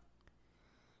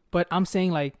 But I'm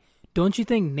saying, like, don't you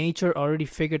think nature already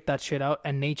figured that shit out,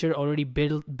 and nature already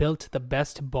built the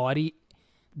best body,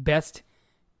 the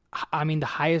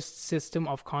highest system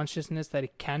of consciousness that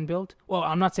it can build? Well,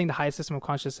 I'm not saying the highest system of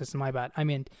consciousness, my bad. I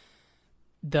mean,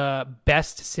 the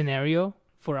best scenario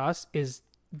for us is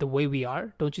the way we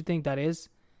are. Don't you think that is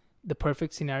the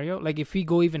perfect scenario? Like, if we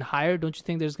go even higher, don't you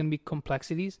think there's going to be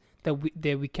complexities that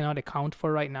we cannot account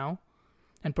for right now?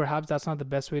 And perhaps that's not the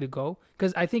best way to go,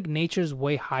 because I think nature's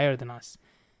way higher than us.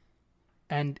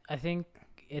 And I think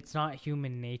it's not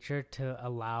human nature to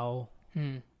allow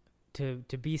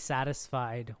to be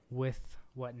satisfied with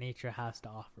what nature has to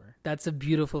offer. That's a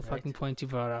beautiful fucking point you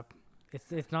brought up.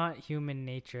 It's not human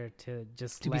nature to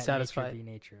just be satisfied. Nature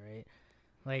be nature, right?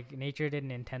 Like, nature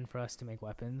didn't intend for us to make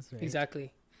weapons, right?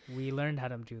 Exactly. We learned how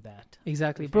to do that.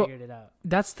 Exactly, we bro. Figured it out.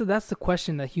 That's the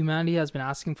question that humanity has been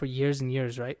asking for years and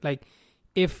years, right? Like,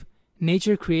 if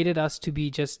nature created us to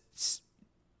be just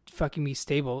fucking be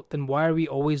stable, then why are we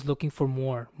always looking for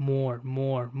more?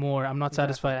 I'm not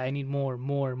satisfied. I need more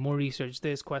research.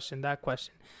 This question, that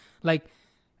question. Like,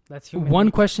 that's human one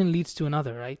nature. question leads to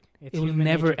another, right? It will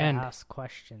never end. To ask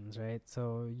questions, right?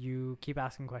 So you keep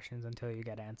asking questions until you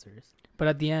get answers. But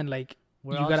at the end, like,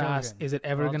 you gotta ask, is it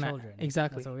ever gonna children.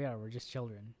 exactly? That's what we are. We're just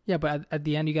children. Yeah, but at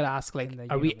the end, you gotta ask, like,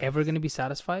 are we ever gonna be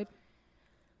satisfied?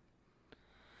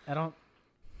 I don't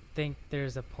think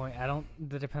there's a point.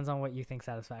 That depends on what you think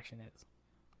satisfaction is.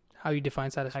 How you define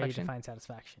satisfaction? How you define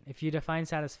satisfaction. If you define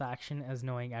satisfaction as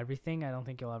knowing everything, I don't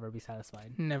think you'll ever be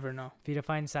satisfied. Never know. If you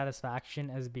define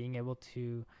satisfaction as being able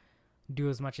to do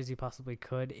as much as you possibly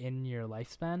could in your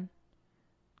lifespan,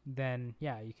 then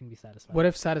yeah, you can be satisfied. What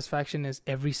if satisfaction is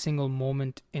every single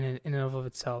moment in and of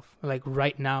itself? Like,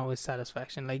 right now is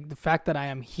satisfaction. Like, the fact that I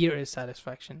am here is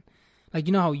satisfaction. Like,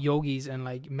 you know how yogis and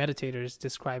like meditators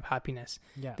describe happiness?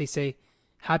 Yeah. They say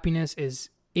happiness is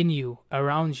in you,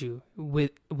 around you,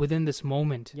 within this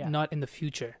moment, not in the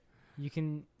future.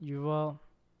 You've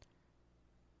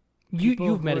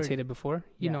meditated before.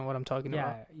 You know what I'm talking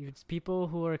about. Yeah, it's people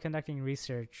who are conducting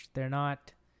research. They're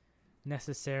not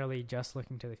necessarily just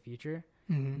looking to the future.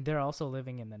 Mm-hmm. They're also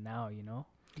living in the now, you know?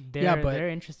 They're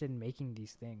interested in making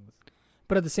these things.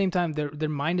 But at the same time, their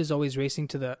mind is always racing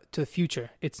to the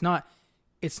future. It's not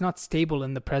stable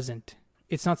in the present.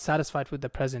 It's not satisfied with the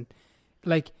present.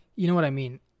 Like, you know what I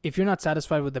mean? If you're not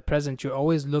satisfied with the present, you're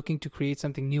always looking to create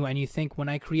something new, and you think, when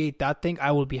I create that thing,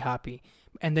 I will be happy.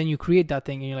 And then you create that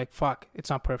thing and you're like, fuck, it's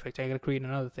not perfect. I gotta create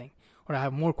another thing. Or I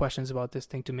have more questions about this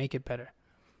thing to make it better.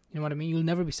 You know what I mean? You'll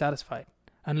never be satisfied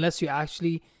unless you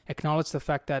actually acknowledge the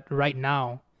fact that right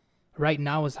now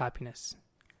is happiness,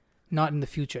 not in the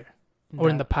future or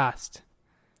in the past.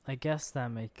 I guess that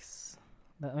makes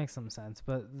some sense.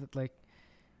 But like,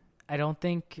 I don't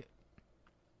think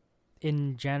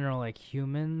in general, like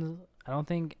humans, I don't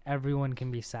think everyone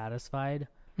can be satisfied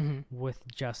with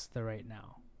just the right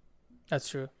now. That's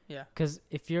true. Yeah. Because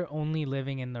if you're only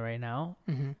living in the right now,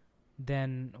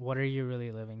 then what are you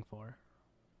really living for?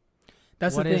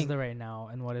 That's what the thing. What is the right now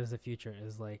and what is the future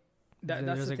is like.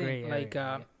 That's the thing. Like,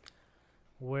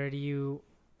 where do you?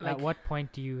 Like, at what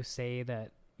point do you say that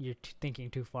you're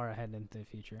thinking too far ahead into the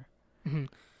future?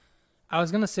 I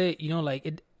was gonna say, you know, like,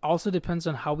 it also depends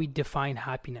on how we define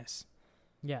happiness.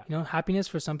 Yeah. You know, happiness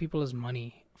for some people is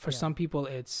money. For some people,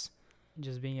 it's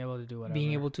just being able to do whatever.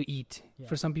 Being able to eat. Yeah.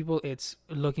 For some people, it's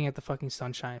looking at the fucking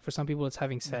sunshine. For some people, it's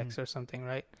having sex or something,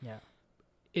 right? Yeah.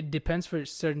 It depends for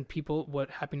certain people what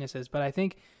happiness is. But I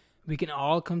think we can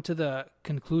all come to the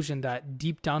conclusion that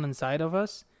deep down inside of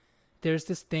us, there's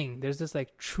this thing. There's this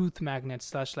like truth magnet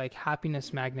 / like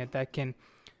happiness magnet that can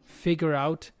figure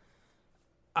out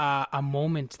a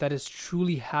moment that is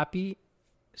truly happy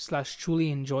 /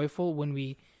 truly enjoyable when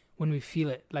we feel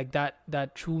it. Like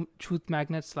that truth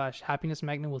magnet / happiness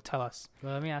magnet will tell us.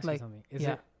 Well, let me ask you Like, something.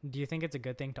 yeah. Do you think it's a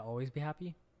good thing to always be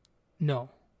happy? No.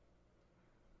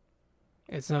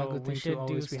 It's not a good thing we to should do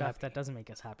always be stuff happy. that doesn't make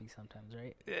us happy sometimes,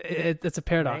 right? It's a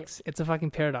paradox. Right? It's a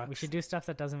fucking paradox. We should do stuff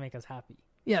that doesn't make us happy.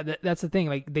 Yeah, that's the thing.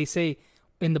 Like they say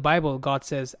in the Bible, God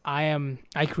says, I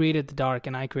created the dark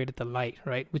and I created the light,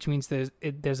 right? Which means there's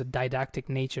a didactic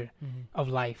nature of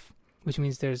life, which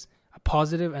means there's a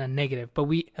positive and a negative. But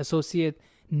we associate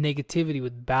negativity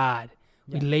with bad.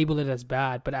 Yeah. We label it as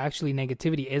bad, but actually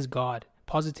negativity is God.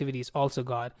 Positivity is also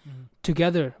God.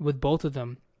 Together with both of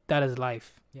them, that is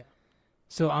life. Yeah.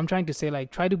 So I'm trying to say,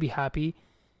 like, try to be happy,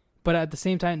 but at the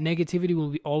same time, negativity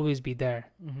will always be there.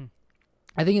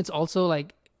 I think it's also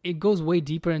like, it goes way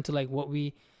deeper into like what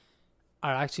we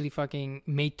are actually fucking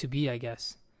made to be, I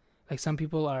guess. Like some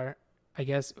people are, I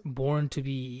guess, born to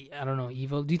be, I don't know,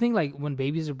 evil. Do you think like when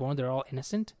babies are born, they're all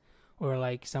innocent? Or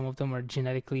like some of them are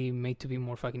genetically made to be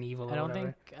more fucking evil or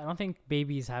whatever? I don't think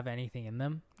babies have anything in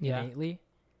them innately.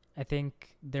 I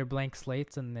think they're blank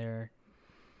slates and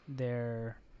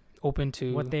they're open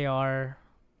to what they are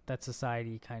that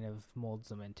society kind of molds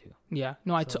them into. Yeah.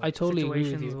 No, I totally agree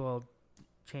with you. Situations will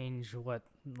change what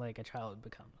like a child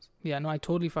becomes. Yeah, no, I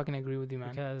totally fucking agree with you, man.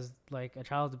 Because like a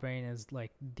child's brain is like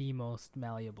the most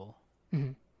malleable.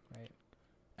 Right.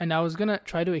 And I was gonna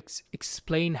try to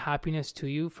explain happiness to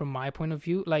you from my point of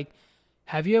view. Like,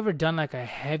 have you ever done like a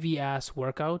heavy ass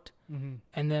workout, and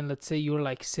then let's say you're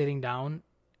like sitting down,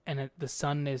 and the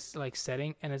sun is like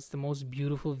setting, and it's the most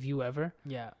beautiful view ever?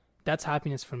 Yeah, that's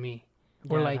happiness for me.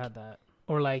 Yeah, or like, I've had that.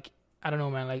 Or like, I don't know,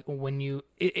 man. Like when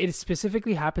it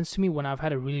specifically happens to me when I've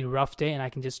had a really rough day and I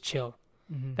can just chill.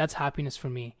 That's happiness for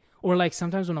me. Or like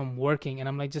sometimes when I'm working and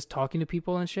I'm like just talking to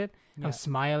people and shit, I'm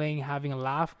smiling, having a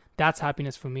laugh. That's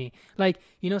happiness for me. Like,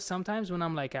 you know, sometimes when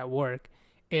I'm like at work,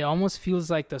 it almost feels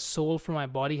like the soul from my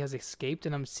body has escaped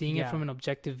and I'm seeing it from an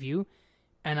objective view,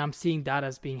 and I'm seeing that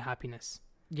as being happiness.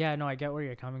 Yeah, no, I get where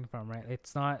you're coming from, right?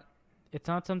 It's not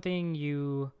something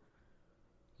you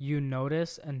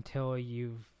notice until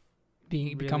you've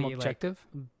become objective,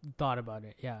 like, thought about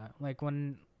it. Yeah, like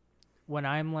when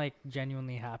I'm like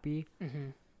genuinely happy,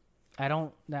 I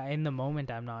don't, in the moment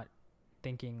I'm not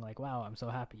thinking like, wow, I'm so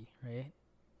happy, right?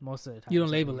 Most of the time you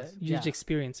don't label it, you just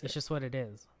experience it. It's just what it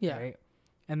is. Yeah, right?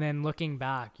 And then looking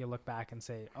back, you look back and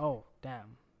say, oh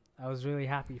damn, I was really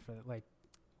happy for like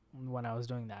when I was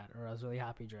doing that, or I was really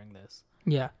happy during this.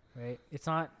 Yeah, right. It's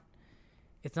not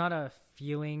a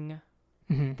feeling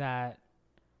that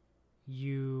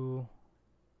you,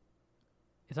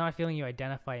 it's not a feeling you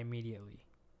identify immediately.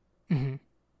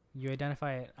 You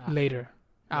identify it later.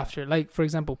 After, like, for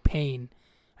example, pain,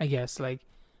 I guess, like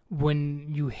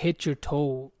when you hit your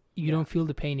toe, you don't feel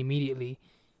the pain immediately.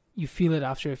 You feel it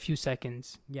after a few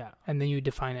seconds. Yeah. And then you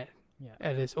define it. Yeah.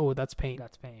 As, oh, that's pain.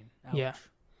 That's pain. Ouch. Yeah.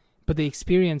 But the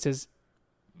experience is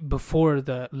before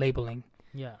the labeling.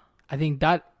 Yeah. I think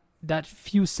that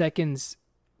few seconds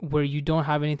where you don't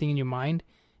have anything in your mind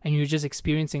and you're just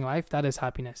experiencing life, that is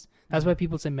happiness. That's why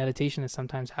people say meditation is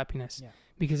sometimes happiness. Yeah.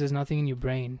 Because there's nothing in your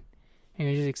brain and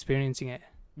you're just experiencing it.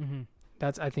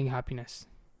 That's, I think, happiness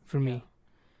for me.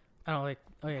 I don't know, like,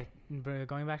 okay,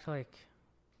 going back to like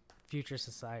future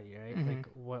society, right? Like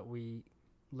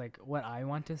what I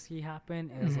want to see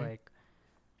happen is like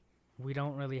we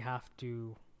don't really have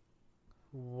to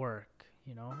work,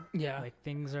 you know? Yeah. Like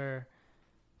things are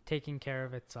taking care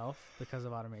of itself because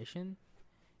of automation,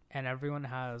 and everyone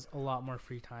has a lot more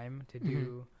free time to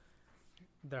do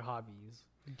their hobbies,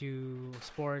 do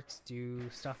sports, do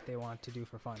stuff they want to do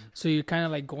for fun. So you're kind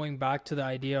of like going back to the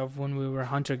idea of when we were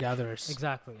hunter-gatherers.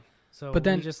 Exactly. So but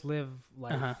then, we just live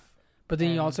life. But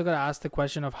then you also got to ask the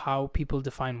question of how people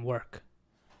define work.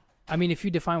 I mean, if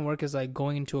you define work as like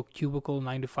going into a cubicle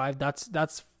 9 to 5,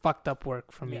 that's fucked up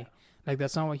work for me. Like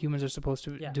that's not what humans are supposed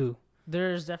to do.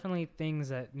 There's definitely things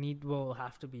that will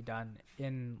have to be done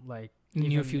in like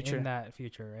near future. In that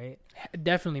future, right?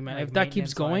 Definitely, man. Like if that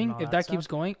keeps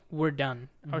going, we're done.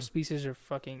 Our species are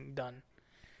fucking done.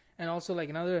 And also, like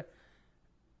another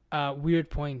weird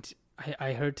point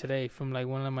I heard today from like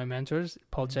one of my mentors,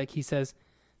 Paul Check. He says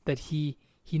that he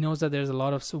knows that there's a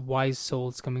lot of wise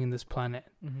souls coming in this planet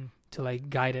to like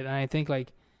guide it. And I think,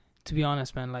 like, to be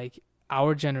honest, man, like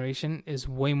our generation is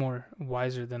way more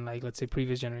wiser than like, let's say,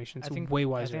 previous generations. Way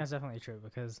wiser. I think that's definitely true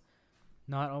because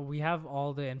we have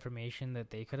all the information that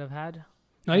they could have had.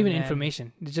 Not even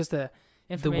information. It's just the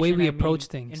way we approach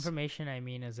things. Information, I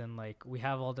mean, is in like we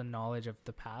have all the knowledge of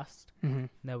the past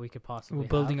that we could possibly We're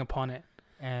building upon it.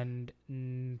 And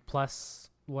plus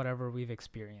whatever we've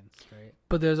experienced, right?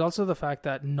 But there's also the fact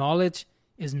that knowledge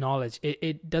is knowledge.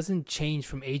 It doesn't change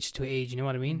from age to age. You know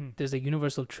what I mean? Mm-hmm. There's like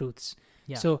universal truths.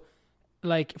 Yeah. So,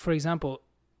 like, for example,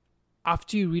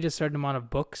 after you read a certain amount of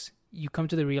books, you come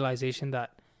to the realization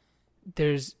that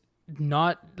there's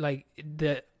not like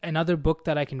another book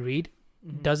that I can read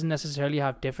Mm-hmm. doesn't necessarily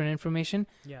have different information,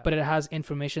 Yeah. but it has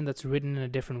information that's written in a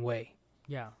different way.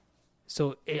 Yeah.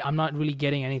 So I'm not really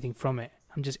getting anything from it.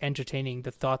 I'm just entertaining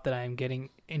the thought that I am getting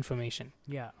information.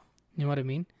 Yeah. You know what I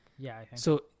mean? Yeah, I think.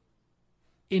 So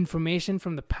information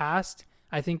from the past,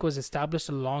 I think, was established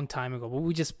a long time ago. But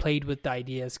we just played with the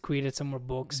ideas, created some more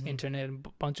books, Mhm. internet, and a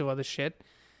bunch of other shit.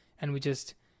 And we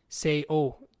just say,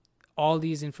 oh, all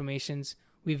these informations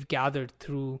we've gathered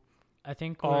through I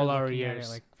think all we're our looking at it, years.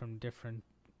 like from different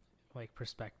like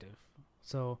perspective.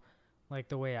 So like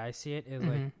the way I see it is Mhm.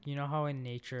 like, you know how in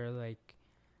nature, like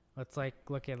let's like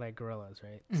look at like gorillas,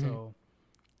 right? Mhm. So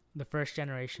the first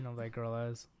generation of like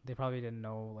gorillas, they probably didn't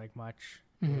know like much.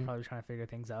 They were Mhm. probably trying to figure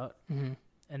things out. Mm-hmm.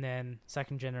 And then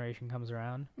second generation comes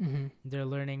around. Mm-hmm. They're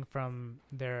learning from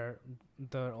the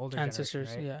older Ancestors,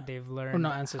 generation, right? yeah. They've Or learned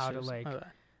not how ancestors. to like Oh,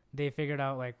 they figured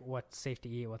out like what's safe to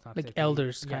eat, what's not Like safe to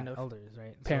elders, eat. kind Yeah, of. elders,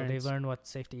 right? So Parents. they've learned what's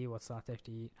safe to eat, what's not safe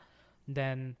to eat.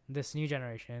 Then this new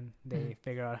generation, they Mhm.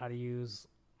 figure out how to use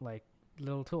like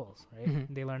little tools, right?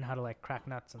 Mhm. They learn how to like crack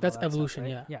nuts and That's all that stuff, evolution, right?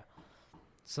 yeah. Yeah.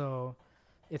 So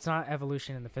it's not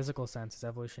evolution in the physical sense, it's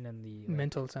evolution in the like,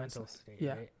 mental sense. mental state,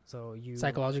 yeah. right? So you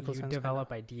Psychological you sense,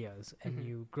 develop ideas and Mhm.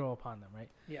 you grow upon them,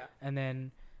 right? Yeah. And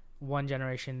then one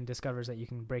generation discovers that you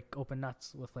can break open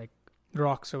nuts with like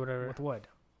Rocks or whatever. with wood.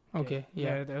 Okay.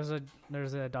 Yeah.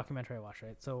 There's a documentary I watched,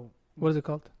 right? So What is it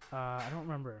called? I don't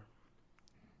remember.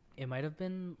 It might have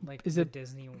been like Is the it-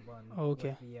 Disney one. Oh,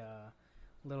 okay. With the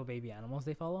little baby animals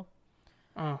they follow.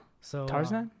 Oh, So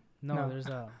Tarzan? no, No. there's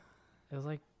it was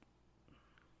like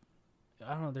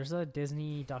I don't know. There's a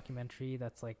Disney documentary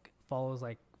that's like follows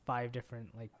like 5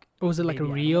 different like. Or was it like a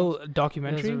baby real It was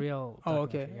documentary? a real. Oh, okay.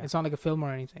 documentary, yeah. It's not like a film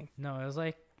or anything. No, it was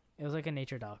like a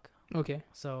nature doc. Okay.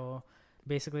 So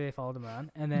basically, they followed them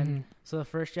around, and then Mhm. so the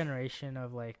first generation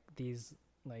of like these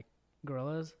like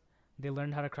gorillas, they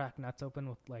learned how to crack nuts open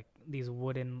with like these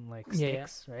wooden like Yeah,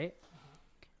 sticks, right?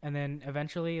 And then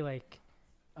eventually, like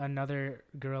another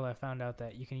gorilla found out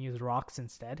that you can use rocks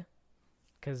instead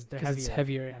because they're 'Cause heavier, it's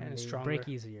heavier and and they stronger. break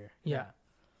easier. Yeah.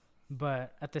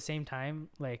 But at the same time,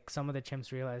 like some of the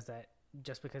chimps realize that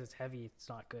just because it's heavy, it's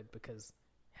not good because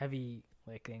heavy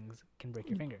like things can break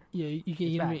your finger. Yeah, you can It's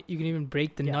even bad. you can even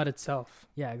break the Yeah. nut itself.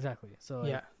 Yeah, exactly. So like,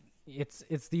 Yeah.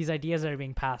 it's these ideas that are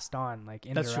being passed on like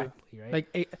That's true. indirectly, right?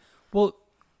 Like, well,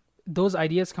 those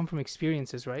ideas come from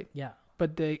experiences, right? yeah,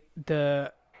 But the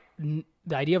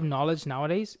idea of knowledge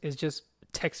nowadays is just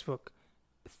textbook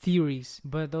theories.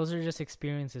 but those are just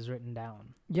experiences written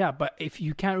down. Yeah, but if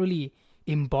you can't really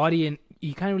embody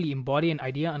an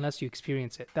idea unless you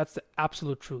experience it. That's the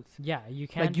absolute truth. Yeah, you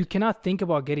can't. Like you cannot think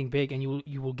about getting big and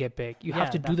you will get big. You have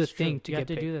to do the that's true. thing to you get have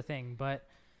to big. do the thing, but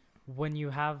when you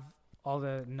have all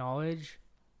the knowledge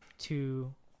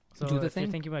to Do the if you're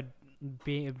thing? thinking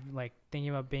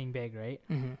about being big, right?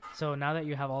 Mm-hmm. So now that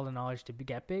you have all the knowledge to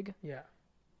get big, Yeah.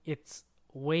 it's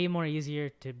way more easier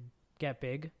to get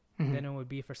big Mhm. than it would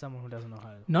be for someone who doesn't know how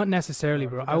to. Not necessarily, Or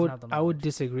bro. who I doesn't would have the I would knowledge.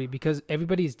 disagree because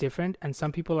everybody is different and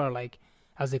some people are like,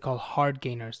 as they call, hard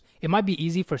gainers. It might be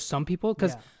easy for some people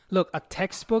because look, a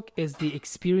textbook is the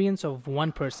experience of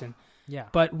one person. yeah,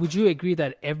 But would you agree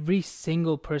that every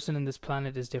single person in this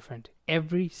planet is different?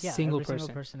 Every yeah, single every person.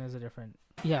 single person is a different.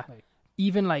 Yeah. like-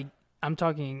 Even like I'm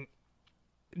talking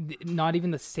not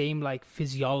even the same like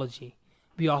physiology.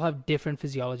 We all have different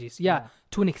physiologies. Yeah,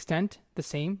 to an extent the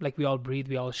same. Like we all breathe,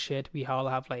 we all shit, we all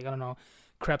have like, I don't know,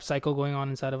 Krebs cycle going on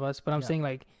inside of us. But I'm Yeah. saying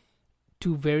like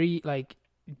to very like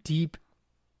deep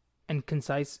and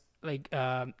concise like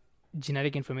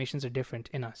genetic informations are different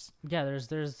in us. yeah.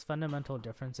 There's fundamental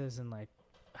differences in like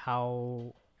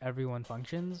how everyone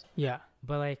functions. Yeah.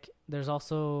 But like there's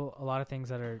also a lot of things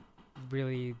that are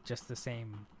really just the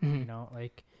same, Mhm. you know,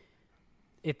 like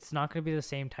it's not going to be the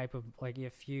same type of like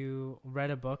if you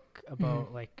read a book about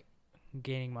Mhm. like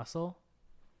gaining muscle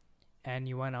and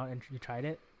you went out and you tried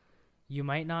it, you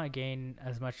might not gain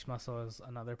as much muscle as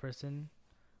another person,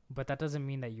 but that doesn't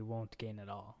mean that you won't gain at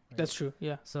all, right? That's true.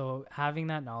 Yeah. So having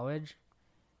that knowledge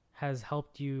has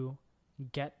helped you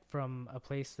get from a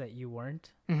place that you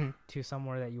weren't Mm-hmm. to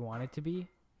somewhere that you wanted to be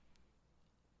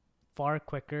far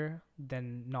quicker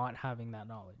than not having that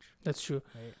knowledge, That's true.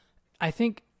 right? I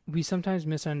think we sometimes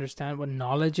misunderstand what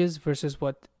knowledge is versus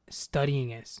what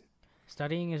studying is.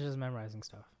 Studying is just memorizing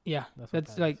stuff. Yeah, That's what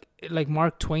that's that is. like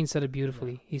Mark Twain said it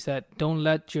beautifully. He said, "Don't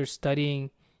let your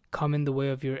studying come in the way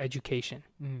of your education.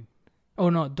 Mm. Oh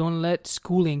no, don't let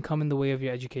schooling come in the way of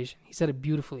your education. He said it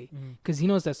beautifully. Because he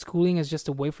knows that schooling is just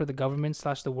a way for the government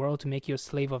 / the world to make you a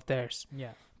slave of theirs.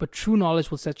 Yeah. But true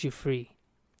knowledge will set you free.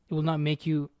 It will not make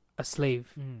you a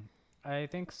slave. I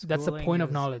think That's the point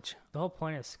of knowledge. The whole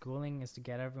point of schooling is to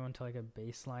get everyone to like a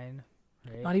baseline,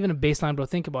 right? Not even a baseline, bro.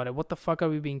 Think about it. What the fuck are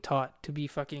we being taught to be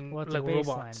fucking Well, it's like a baseline,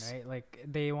 robots? right? Like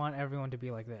they want everyone to be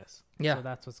like this. Yeah. So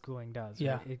that's what schooling does.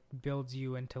 Yeah. Right? It builds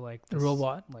you into like A this,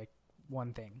 robot. like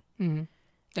one thing. Mm-hmm.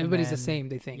 Everybody's the then- same,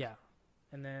 they think. Yeah.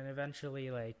 And then eventually,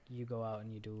 like you go out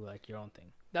and you do like your own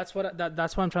thing. That's what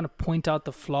that's why I'm trying to point out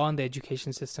the flaw in the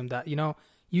education system. That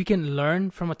you can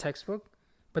learn from a textbook,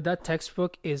 but that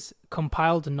textbook is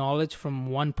compiled knowledge from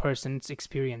one person's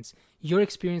experience. Your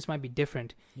experience might be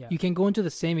different. Yeah. You can go into the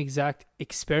same exact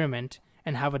experiment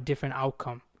and have a different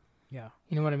outcome. Yeah.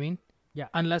 You know what I mean? Yeah.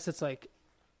 Unless it's like,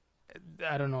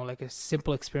 I don't know, like a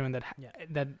simple experiment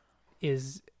that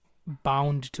is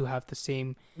bound to have the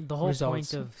same. The whole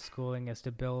results. point of schooling is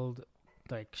to build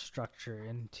like structure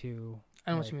into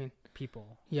I know what like, you mean.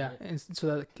 people. Yeah, right? and so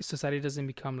that society doesn't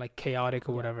become like chaotic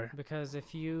or Yeah, whatever. Because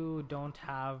if you don't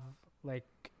have like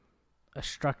a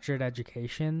structured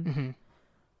education,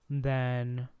 Mm-hmm.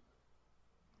 then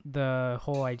the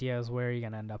whole idea is where are you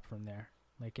gonna end up from there.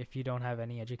 Like if you don't have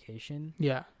any education,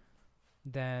 Yeah.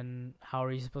 then how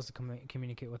are you supposed to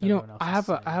communicate with everyone else?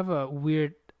 I have a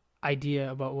weird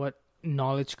idea about what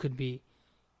knowledge could be,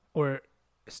 or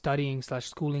studying /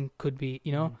 schooling could be.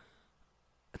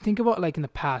 Think about like in the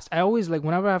past. I always like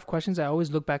whenever I have questions, I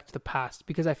always look back to the past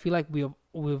because I feel like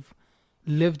we've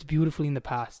lived beautifully in the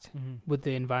past with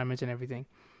the environment and everything.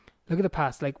 Look at the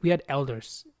past. Like we had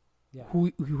elders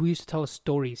who used to tell us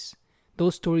stories.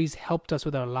 Those stories helped us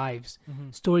with our lives.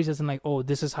 Stories as in like, oh,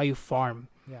 this is how you farm.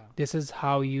 Yeah. This is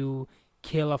how you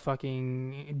kill a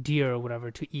fucking deer or whatever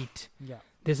to eat. Yeah.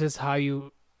 This is how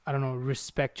you, I don't know,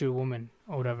 respect your woman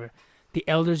or whatever. The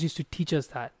elders used to teach us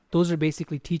that. Those are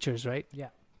basically teachers, right? Yeah.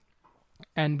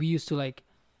 And we used to like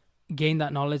gain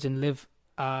that knowledge and live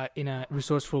in a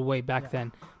resourceful way back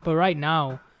then. But right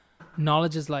now,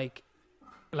 knowledge is like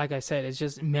I said, it's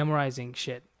just memorizing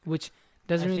shit, which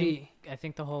doesn't really. I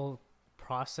think the whole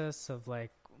process of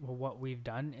like what we've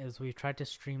done is we've tried to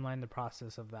streamline the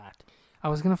process of that. I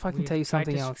was gonna fucking tell you tried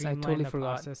something to else. I streamline totally the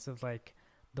forgot. process of like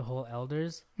the whole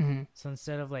elders. Mm-hmm. So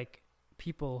instead of like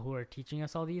people who are teaching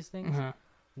us all these things, Uh-huh.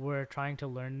 we're trying to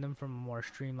learn them from a more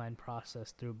streamlined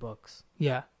process through books.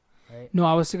 Yeah. Right. No,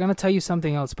 I was gonna tell you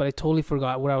something else, but I totally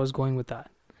forgot where I was going with that.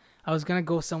 I was gonna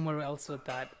go somewhere else with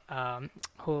that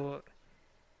whole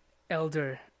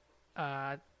elder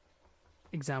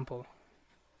example.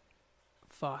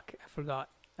 Fuck, I forgot.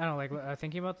 I don't know, like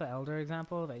thinking about the elder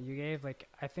example that you gave. Like,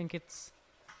 I think it's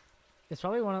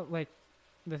probably one of like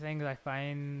the things I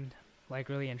find like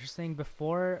really interesting.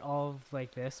 Before all of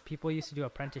like this, people used to do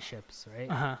apprenticeships, right?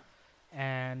 Uh-huh.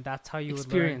 And that's how you would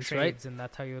learn Experience, right? trades, and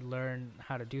that's how you would learn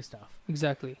how to do stuff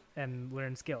Exactly. and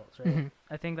learn skills, right? Mhm.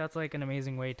 I think that's like an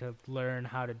amazing way to learn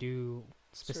how to do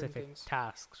Certain specific things.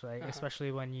 tasks, right? Uh-huh.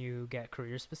 Especially when you get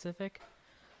career specific.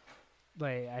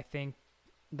 Like, I think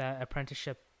that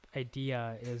apprenticeship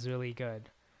idea is really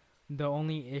good. The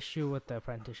only issue with the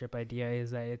apprenticeship idea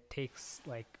is that it takes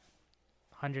like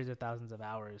hundreds of thousands of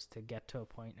hours to get to a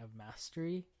point of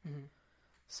mastery. Mhm.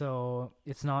 So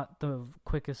it's not the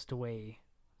quickest way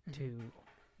Mhm. to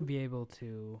be able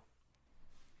to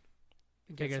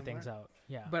Get figure things somewhere. out.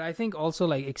 Yeah. But I think also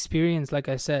like experience, like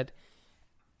I said,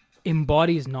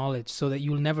 embodies knowledge so that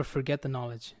you'll never forget the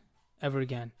knowledge ever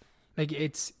again. Like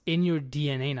it's in your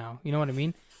DNA now. You know what I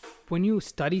mean? When you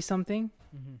study something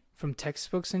from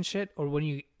textbooks and shit, or when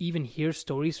you even hear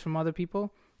stories from other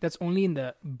people, that's only in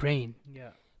the brain.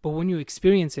 Yeah. But when you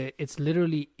experience it, it's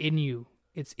literally in you.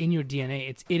 It's in your DNA.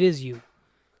 It is you,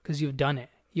 because you've done it.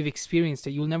 You've experienced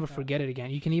it. You'll never forget it again.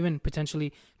 You can even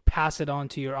potentially pass it on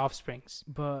to your offsprings.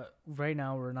 But right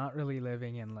now we're not really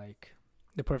living in like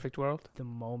The perfect world. the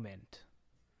moment.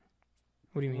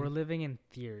 What do you mean? We're living in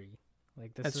theory.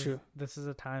 Like That's true. This is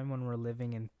a time when we're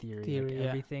living in theory. Theory, like yeah.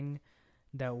 everything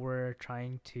that we're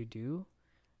trying to do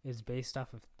is based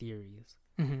off of theories.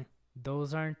 Mm-hmm.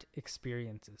 Those aren't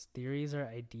experiences. Theories are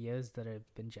ideas that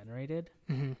have been generated,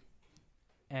 Mm-hmm.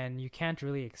 and you can't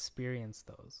really experience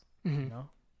those. Mm-hmm. You know,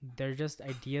 they're just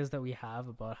ideas that we have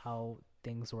about how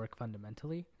things work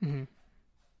fundamentally. Mm-hmm.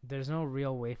 There's no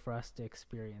real way for us to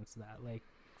experience that. Like,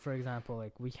 for example,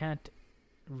 like we can't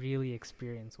really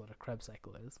experience what a Krebs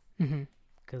cycle is Mm-hmm.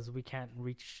 because we can't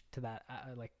reach to that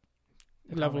like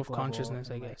Level atomic of consciousness,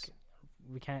 I and, guess.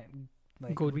 like, we can't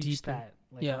like Go reach deeper. that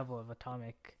like Yeah. level of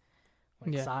atomic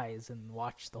like Yeah. size and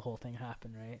watch the whole thing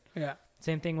happen, right? Yeah.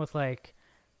 Same thing with like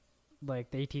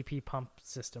like the ATP pump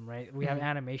system, right? We have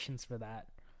animations for that.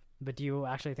 But do you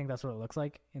actually think that's what it looks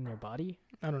like in your body?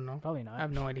 I don't know. Probably not. I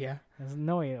have no idea. There's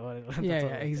no idea what it looks Yeah,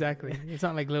 like. exactly. It's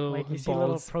not like little like you balls. see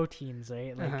little proteins,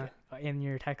 right? Like in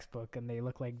your textbook, and they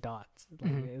look like dots.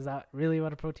 Like, is that really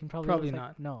what a protein probably looks not.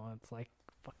 Like? No, it's like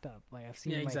fucked up. Like I've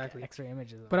seen exactly. like X-ray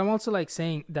images. But I'm also like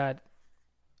saying that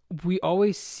we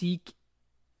always seek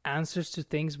answers to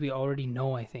things we already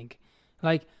know. I think,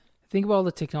 like, think about all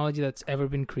the technology that's ever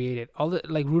been created. All the,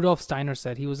 like Rudolf Steiner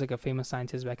said, he was like a famous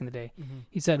scientist back in the day.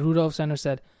 He said, Rudolf Steiner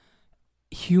said,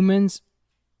 humans,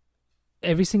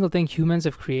 every single thing humans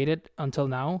have created until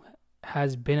now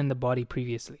has been in the body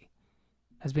previously,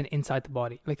 has been inside the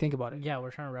body. Like, think about it. Yeah,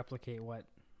 we're trying to replicate what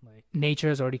like nature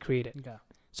has already created. Yeah.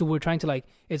 So we're trying to like,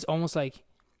 it's almost like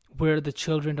we're the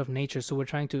children of nature. So we're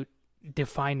trying to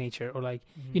define nature, or like,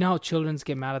 you know how children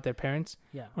get mad at their parents,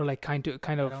 or like kind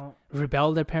of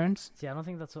rebel their parents. See, I don't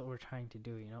think that's what we're trying to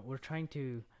do. You know, we're trying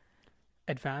to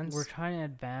advance. We're trying to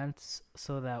advance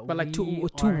so that. But like to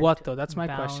what though? That's my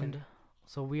question.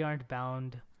 So we aren't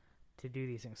bound to do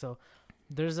these things. So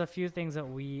there's a few things that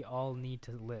we all need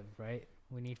to live, right?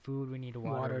 We need food, we need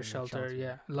water,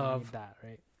 shelter, love, we need that,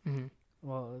 right?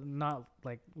 Well, not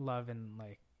like love and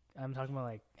like. I'm talking about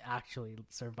like actually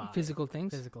survive. Physical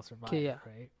things? Physical survival,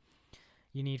 right?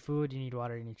 You need food, you need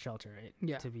water, you need shelter, right?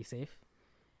 Yeah. To be safe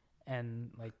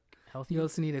and like healthy. You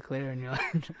also need a clear in your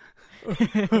life.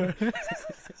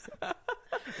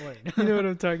 Wait. You know what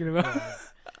I'm talking about.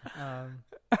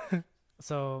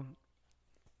 So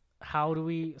how do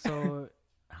we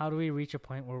reach a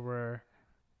point where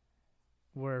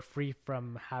we're free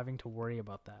from having to worry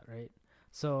about that, right?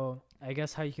 So I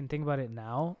guess how you can think about it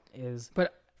now is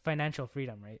financial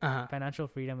freedom, right? Financial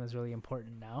freedom is really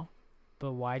important now.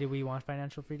 But why do we want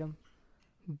financial freedom?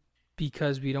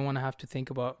 Because we don't want to have to think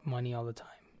about money all the time,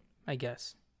 I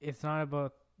guess. It's not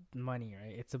about money,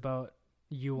 right? It's about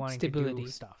you wanting stability. To do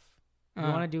stuff. You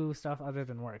want to do stuff other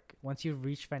than work. Once you've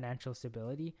reached financial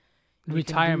stability,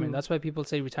 retirement. That's why people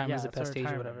say retirement is the best age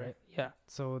or whatever. Right? Yeah.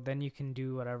 So then you can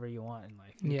do whatever you want in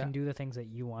life. You can do the things that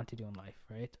you want to do in life,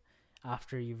 right?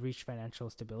 After you've reached financial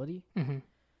stability.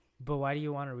 But why do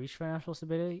you want to reach financial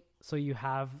stability? So you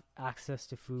have access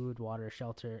to food, water,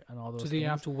 shelter, and all those things. So you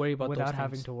don't have to worry about without those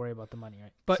having to worry about the money,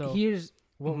 right? But so here's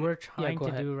what we're trying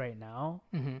to do right now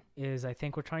is I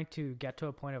think we're trying to get to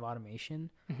a point of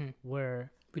automation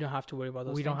where we don't have to worry about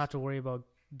those we things. don't have to worry about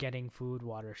getting food,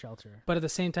 water, shelter. But at the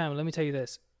same time, let me tell you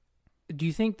this. Do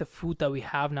you think the food that we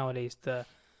have nowadays, the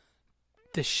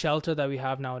shelter that we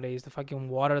have nowadays, the fucking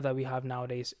water that we have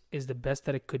nowadays is the best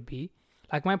that it could be?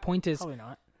 Like, my point is... Probably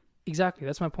not. Exactly,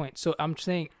 that's my point. So I'm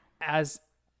saying as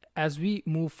we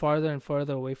move farther and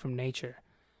farther away from nature,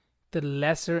 the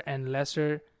lesser and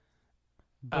lesser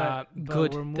but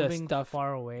good we're moving the stuff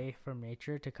far away from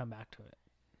nature to come back to it.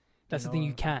 That's the thing,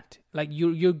 you can't. Like,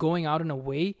 you're going out in a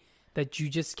way that you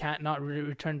just can't not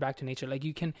return back to nature. Like,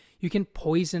 you can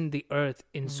poison the earth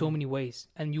in so many ways,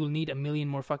 and you'll need 1 million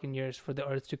more fucking years for the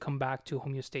earth to come back to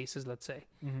homeostasis, let's say,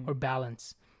 or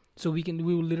balance. So we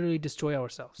will literally destroy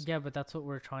ourselves. Yeah, but that's what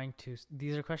we're trying to.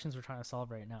 These are questions we're trying to solve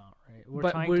right now, right?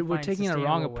 We're taking a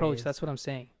wrong approach. That's what I'm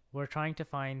saying. We're trying to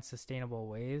find sustainable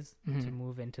ways to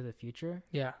move into the future.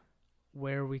 Yeah,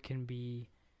 where we can be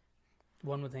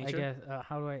one with nature. I guess.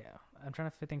 How do I? I'm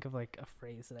trying to think of like a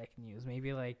phrase that I can use.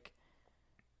 Maybe like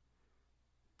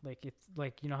it's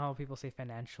like, you know how people say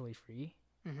financially free.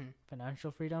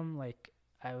 Financial freedom. Like,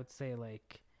 I would say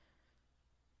like.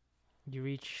 You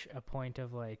reach a point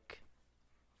of like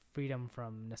freedom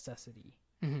from necessity.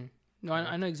 No,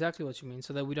 I know exactly what you mean.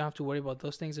 So that we don't have to worry about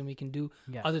those things and we can do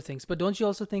other things. But don't you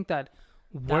also think that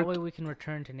that way we can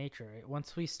return to nature, right?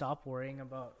 Once we stop worrying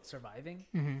about surviving,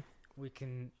 we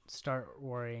can start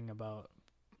worrying about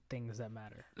things that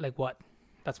matter. Like what?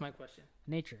 That's my question.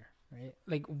 Nature, right?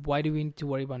 Like, why do we need to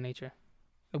worry about nature?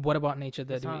 What about nature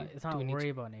that it's not worry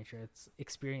about nature. It's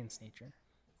experience nature.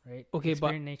 Right. Okay,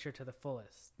 experience nature to the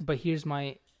fullest. But here's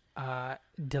my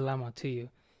dilemma to you.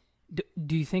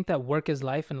 Do you think that work is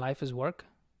life and life is work?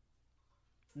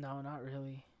 No, not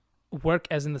really. Work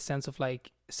as in the sense of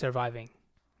like surviving.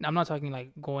 Now, I'm not talking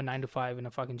like going 9 to 5 in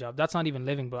a fucking job. That's not even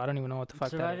living, bro. I don't even know what the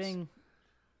fuck that is.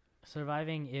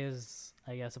 Surviving is,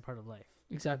 I guess, a part of life.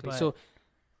 Exactly. So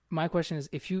my question is,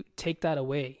 if you take that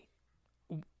away,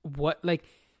 what, like,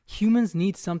 humans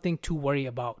need something to worry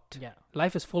about. Yeah.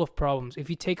 Life is full of problems. If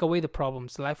you take away the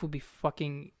problems, life would be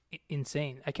fucking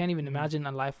insane. I can't even imagine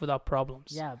a life without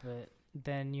problems. Yeah, but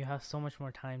then you have so much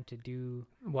more time to do...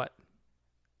 What?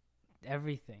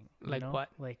 Everything. Like what?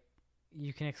 Like,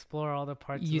 you can explore all the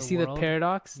parts You of the see world. the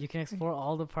paradox? You can explore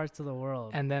all the parts of the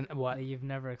world And then what? that you've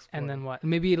never explored. And then what?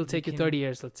 Maybe it'll take you can- 30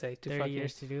 years, let's say, to 30 fucking...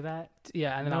 years to do that?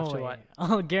 Yeah, and then No after way. what?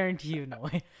 I'll guarantee you no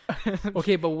way.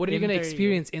 Okay, but what are you In going to 30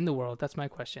 experience in the world? That's my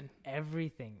question.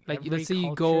 Everything. Like, Every let's say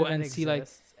you go culture and that see, like...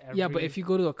 exists, Yeah, but if you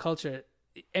go to a culture,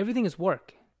 everything is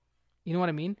work. You know what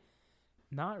I mean?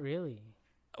 Not really.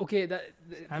 Okay,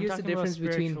 I'm here's the talking difference about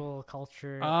between... spiritual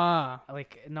culture.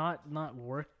 Like Not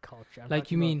work culture. I'm you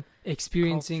talking mean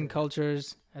experiencing culture.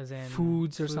 cultures, as in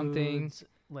foods or something. foods,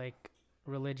 like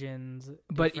religions,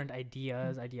 But different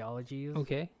ideas, ideologies.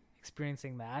 okay,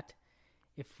 Experiencing that.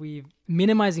 If we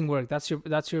minimizing work.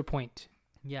 That's your point.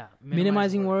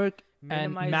 Minimizing work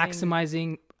and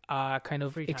maximizing kind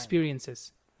of free time.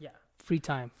 experiences. Yeah. Free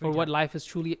time Free or what time. life is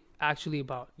truly actually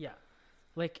about. Yeah.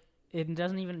 Like, it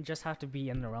doesn't even just have to be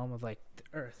in the realm of, like, the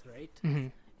earth, right? Mm-hmm.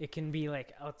 It can be,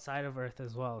 like, outside of earth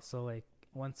as well. So, like,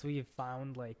 once we've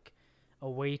found, like, a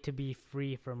way to be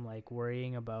free from, like,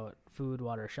 worrying about food,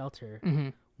 water, shelter, Mm-hmm.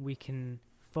 we can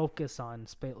focus on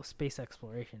space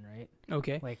exploration, right?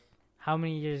 Okay. Like, how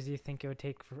many years do you think it would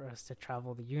take for us to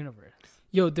travel the universe?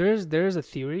 Yo, there's a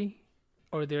theory,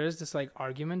 or there is this like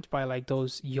argument by like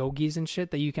those yogis and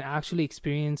shit that you can actually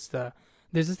experience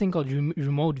there's this thing called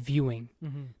remote viewing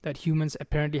that humans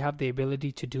apparently have the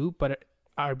ability to do, but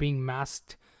are being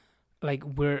masked. Like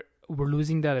we're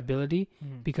losing that ability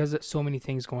because of so many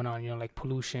things going on, you know, like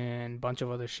pollution, bunch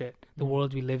of other shit, the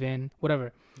world we live in,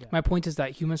 whatever. Yeah. My point is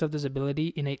that humans have this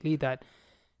ability innately that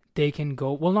they can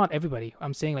go, well, not everybody.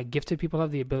 I'm saying like gifted people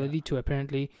have the ability to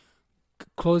apparently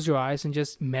close your eyes and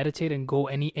just meditate and go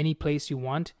any place you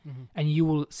want, and you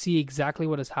will see exactly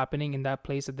what is happening in that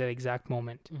place at that exact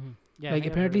moment. Yeah, Like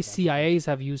apparently CIAs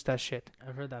have used that shit.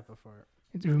 I've heard that before.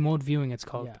 It's remote viewing, it's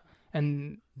called. Yeah.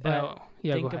 And But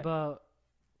yeah, think go ahead. about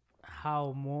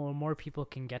how more people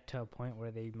can get to a point where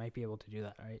they might be able to do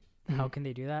that, right? Mhm. How can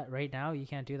they do that? Right now, you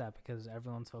can't do that because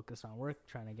everyone's focused on work,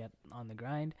 trying to get on the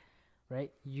grind,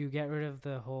 right? You get rid of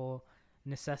the whole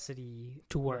necessity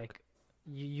To work. Like,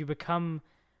 you become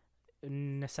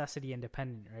necessity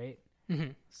independent, right?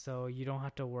 Mhm. So you don't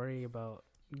have to worry about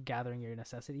gathering your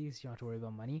necessities. You don't have to worry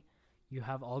about money. You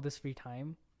have all this free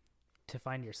time to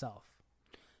find yourself.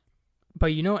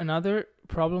 But you know, another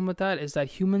problem with that is that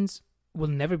humans will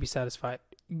never be satisfied.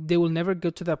 They will never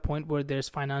get to that point where there's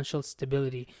financial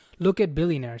stability. Look at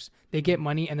billionaires. They get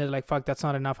money and they're like, fuck, that's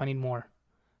not enough. I need more.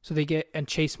 So they get and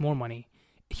chase more money.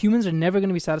 Humans are never going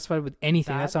to be satisfied with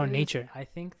anything. That's our nature. I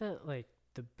think that, like,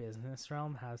 the business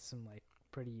realm has some, like,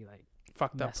 pretty, like,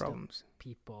 Fucked up messed up problems.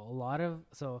 people.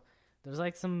 So there's,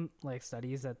 like, some, like,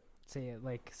 studies that say,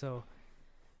 like, so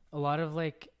a lot of,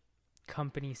 like,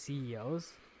 company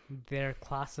CEOs, they're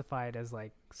classified as,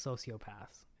 like,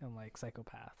 sociopaths and, like,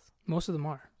 psychopaths. Most of them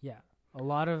are. Yeah. A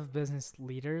lot of business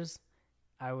leaders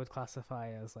I would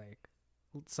classify as, like,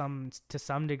 to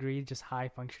some degree just high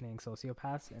functioning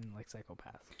sociopaths and, like,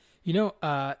 psychopaths. You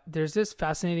know, there's this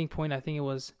fascinating point. I think it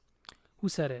was, who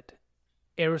said it?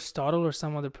 Aristotle or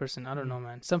some other person. I don't know,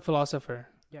 man. Some philosopher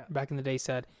back in the day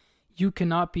said, you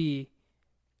cannot be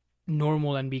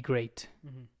normal and be great.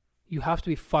 You have to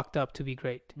be fucked up to be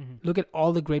great. Look at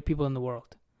all the great people in the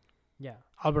world. Yeah.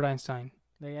 Albert Einstein.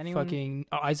 Like, anyone, fucking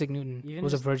Isaac Newton even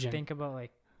was a just virgin. Think about,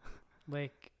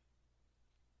 like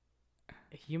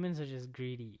humans are just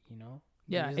greedy, you know?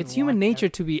 They Yeah, just it's human want nature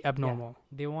to be abnormal.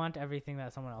 they want everything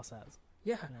that someone else has.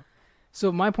 Yeah. You know?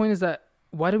 So my point is that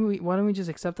why don't we just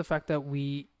accept the fact that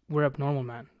we're abnormal,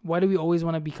 man? Why do we always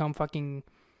want to become fucking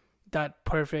that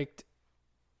perfect,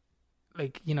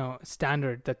 like, you know,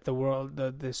 standard that the world,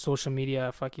 the social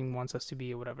media fucking wants us to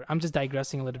be or whatever? I'm just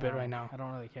digressing a little bit right now. I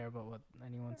don't really care about what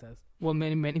anyone says. Well,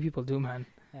 many people do, man.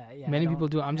 Yeah, Many people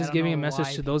do. I'm just giving a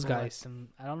message to those guys.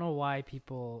 I don't know why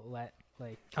people let,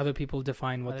 like, Other people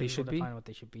define what other they people should be. define what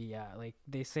they should be. Yeah, like,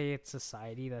 they say it's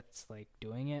society that's, like,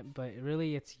 doing it, but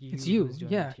really it's you. It's you, who's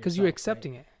doing yeah, it to because you're yourself,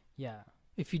 accepting right? it. Yeah.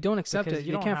 If you don't accept Because it,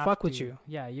 you they don't can't have fuck with to- you.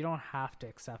 Yeah, you don't have to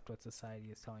accept what society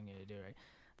is telling you to do, right?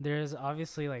 There's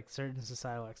obviously, like, certain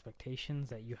societal expectations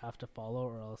that you have to follow,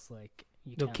 or else, like,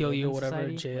 They'll can't kill live you, in whatever,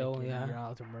 society. jail, Like, yeah. you're not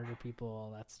allowed to murder people,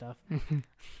 all that stuff.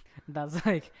 That's,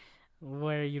 like,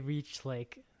 where you reach,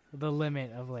 like, the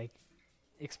limit of, like,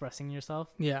 expressing yourself.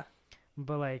 Yeah.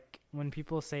 But, like, when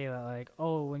people say that, like,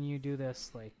 oh, when you do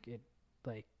this, like, it,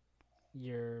 like,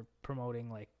 you're promoting,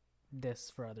 like,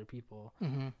 this for other people.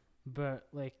 Mm-hmm. But,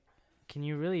 like, can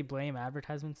you really blame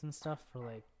advertisements and stuff for,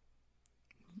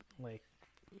 like,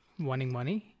 Wanting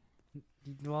money?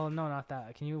 well, no, not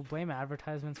that. Can you blame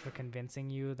advertisements for convincing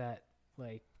you that,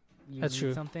 like, you That's need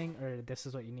true. something, or this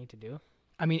is what you need to do?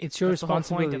 I mean, it's your That's the whole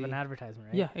responsibility. point of an advertisement,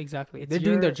 right? Yeah, exactly. It's They're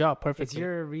doing their your- job perfectly. It's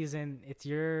your reason. It's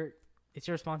your it's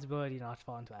your responsibility not to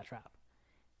fall into that trap.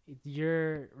 It's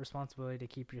your responsibility to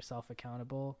keep yourself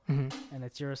accountable, and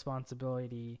it's your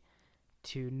responsibility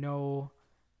to know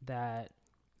that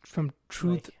from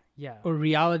truth, like, yeah, or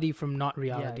reality from not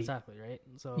reality. yeah, exactly, right?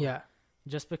 So Yeah.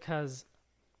 just because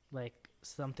like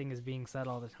something is being said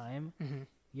all the time,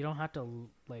 you don't have to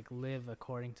like live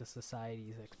according to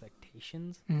society's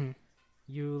expectations.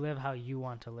 You live how you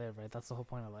want to live, right? That's the whole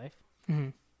point of life.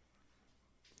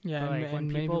 Yeah, But and, like when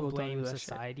many people don't do blame that shit.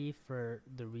 society for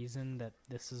the reason that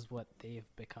this is what they've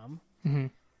become,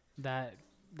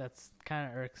 that's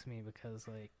kind of irks me, because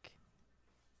like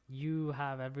you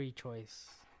have every choice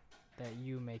that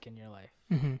you make in your life.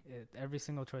 Every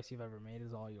single choice you've ever made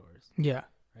is all yours. Yeah.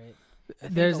 Right.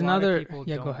 There's another. People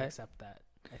Yeah, don't go ahead. accept that.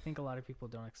 I think a lot of people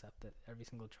don't accept that every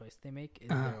single choice they make is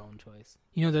their own choice.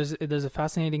 You know, there's a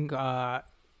fascinating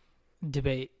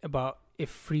debate about if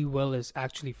free will is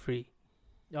actually free.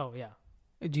 Oh yeah.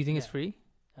 Do you think it's free?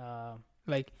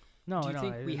 Like, no, do you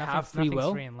think we nothing's- have free nothing's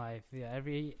will? free in life. Yeah,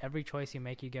 every choice you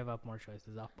make, you give up more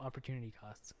choices. Opportunity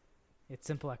costs. It's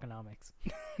simple economics.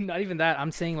 Not even that.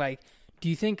 I'm saying, like, do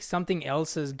you think something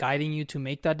else is guiding you to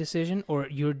make that decision, or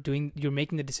you're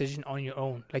making the decision on your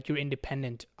own, like you're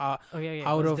independent? Oh yeah.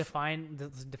 Out Let's of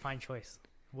define choice.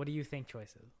 What do you think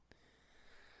choice is?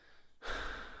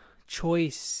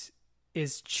 Choice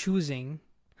is choosing.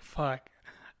 Fuck.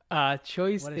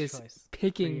 Choice What is choice for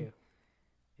picking. you?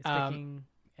 It's picking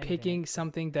Picking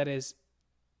something that is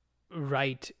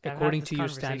right I've according had this to your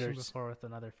conversation standards. before with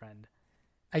another friend.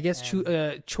 I guess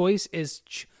choice is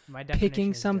My definition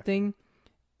picking is something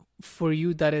different. for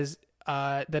you that is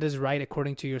right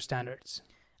according to your standards.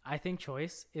 I think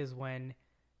choice is when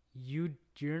you're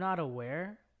not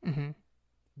aware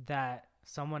that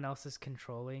someone else is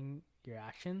controlling your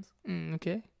actions,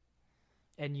 Okay.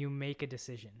 and you make a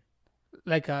decision.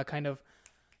 Like a kind of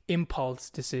impulse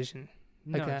decision.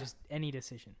 No, Like just any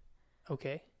decision.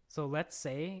 Okay. So let's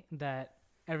say that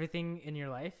everything in your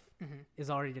life is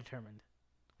already determined.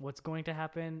 What's going to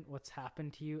happen, what's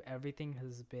happened to you, everything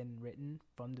has been written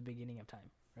from the beginning of time.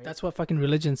 Right? That's what fucking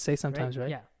religions say sometimes, right?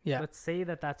 Yeah. Yeah. Let's say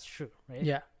that that's true, right?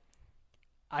 Yeah.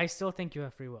 I still think you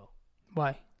have free will,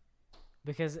 Why?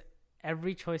 because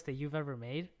every choice that you've ever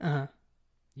made, Uh-huh.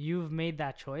 you've made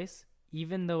that choice,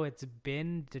 even though it's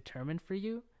been determined for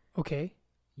you. Okay.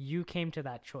 You came to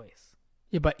that choice.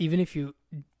 Yeah, but even if you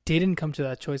didn't come to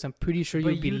that choice, I'm pretty sure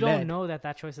But you'd be you led. don't know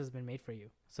that choice has been made for you.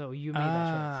 So you made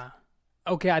that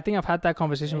choice. Okay, I think I've had that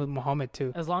conversation Right. with Muhammad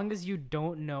too. As long as you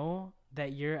don't know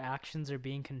that your actions are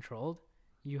being controlled,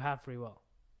 you have free will.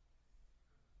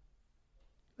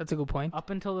 That's a good point. Up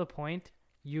until the point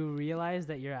you realize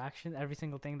that your action, every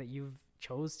single thing that you've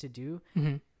chose to do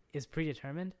is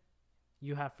predetermined,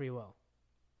 you have free will.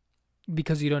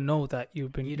 Because you don't know that you're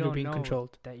being know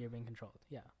controlled. that you're being controlled.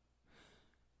 Yeah.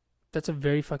 That's a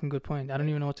very fucking good point. I don't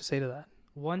even know what to say to that.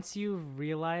 Once you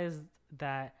realize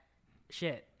that,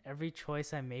 shit, every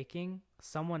choice I'm making,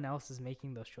 someone else is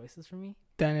making those choices for me,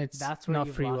 Then it's that's where not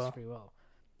you've free lost will. free will.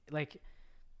 Like,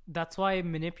 that's why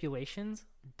manipulations,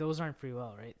 those aren't free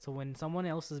will, right? So when someone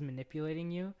else is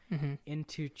manipulating you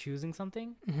into choosing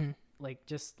something, like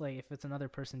just like if it's another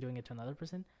person doing it to another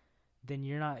person, then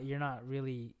you're not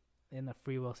really in a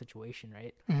free will situation,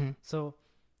 right? So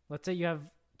let's say you have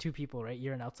two people, right?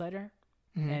 You're an outsider,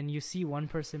 and you see one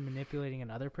person manipulating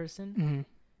another person,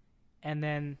 and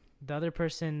then the other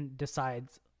person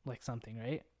decides like something,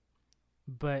 right?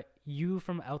 But you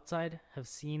from outside have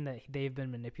seen that they've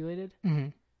been manipulated,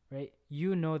 right?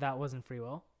 You know that wasn't free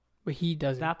will. But he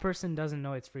doesn't. That person doesn't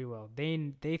know it's free will.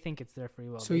 They think it's their free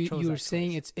will. So They chose you're that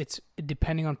saying choice. it's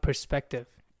depending on perspective.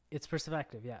 It's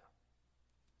perspective, yeah.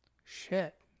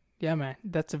 Shit. Yeah, man.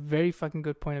 That's a very fucking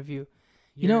good point of view.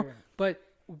 You know, but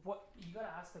what you gotta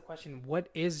ask the question: what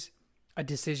is a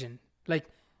decision? Like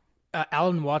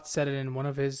Alan Watts said it in one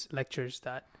of his lectures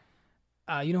that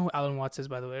you know who Alan Watts is,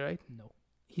 by the way, right? No.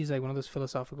 He's like one of those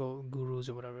philosophical gurus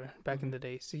or whatever back in the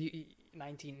day. So he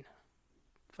 19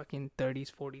 fucking 30s,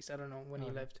 40s, I don't know when he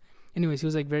lived. Anyways, he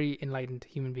was like very enlightened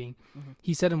human being.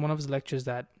 He said in one of his lectures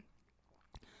that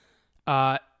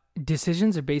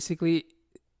decisions are basically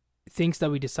things that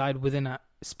we decide within a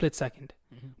split second.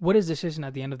 What is decision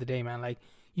at the end of the day, man? Like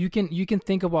you can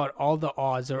think about all the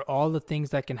odds or all the things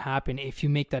that can happen if you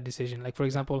make that decision. Like for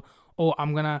example, oh,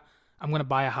 I'm gonna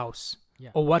buy a house. Yeah.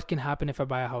 Or what can happen if I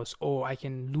buy a house? Oh, I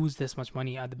can lose this much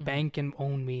money. The bank can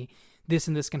own me. This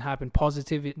and this can happen.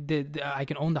 Positive. I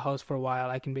can own the house for a while.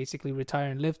 I can basically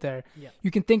retire and live there. Yeah. You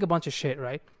can think a bunch of shit,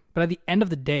 right? But at the end of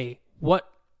the day,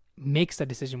 what makes that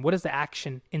decision? What is the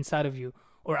action inside of you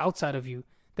or outside of you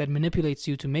that manipulates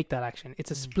you to make that action.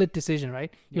 It's a split decision,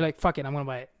 right? You're like, fuck it, I'm gonna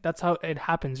buy it. That's how it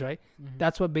happens, right?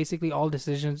 That's what basically all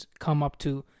decisions come up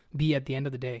to be at the end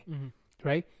of the day,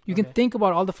 right? You can think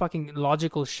about all the fucking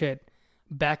logical shit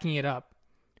backing it up,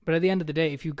 but at the end of the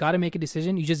day, if you gotta make a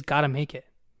decision, you just gotta make it.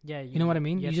 Yeah, you know what I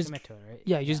mean? You just commit to it, right?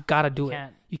 Yeah, you just gotta do it.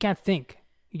 You can't think.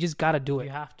 You just gotta do it.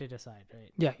 You have to decide, right?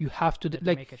 Yeah, you have to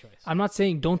like make a choice. I'm not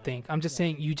saying don't think. I'm just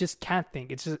saying you just can't think.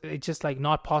 It's just like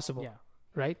not possible. Yeah.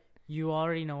 Right? You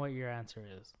already know what your answer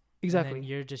is. Exactly. And then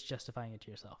you're just justifying it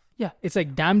to yourself. Yeah, it's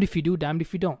like damned if you do, damned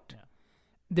if you don't. Yeah.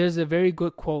 There's a very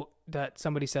good quote that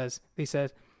somebody says. They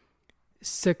said,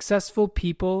 "Successful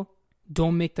people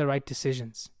don't make the right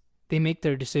decisions. They make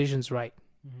their decisions right."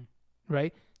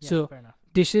 Right? Yeah, so fair enough.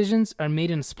 Decisions are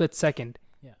made in a split second.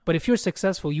 Yeah. But if you're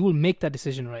successful, you will make that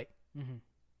decision right.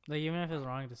 Like even if it's a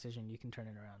wrong decision, you can turn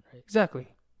it around, right?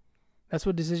 Exactly. That's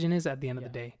what decision is at the end of the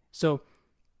day. So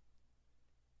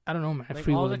I don't know, man. Like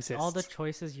free will exists. All the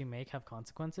choices you make have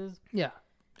consequences. Yeah.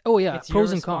 Oh yeah. It's pros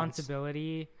your and cons.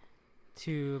 responsibility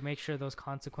to make sure those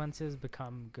consequences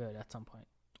become good at some point.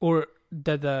 Or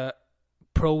that the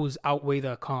pros outweigh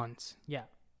the cons. Yeah.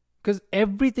 Because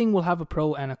everything will have a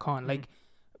pro and a con. Like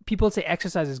people say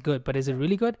exercise is good, but is it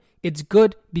really good? It's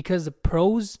good because the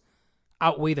pros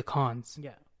outweigh the cons.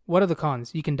 Yeah. What are the cons?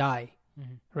 You can die,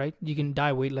 right? You can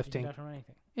die weightlifting. You can die from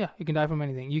anything. Yeah, you can die from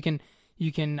anything. You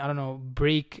can I don't know,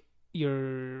 break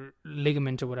your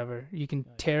ligament or whatever. You can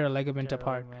tear a ligament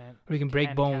apart, or you can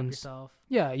break bones. Yourself.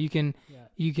 Yeah, you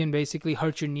can basically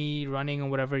hurt your knee running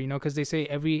or whatever, because they say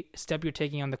every step you're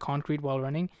taking on the concrete while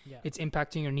running, it's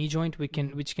impacting your knee joint,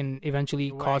 which can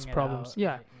eventually cause problems.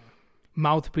 Yeah. Right,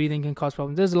 mouth breathing can cause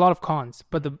problems. There's a lot of cons,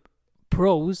 but the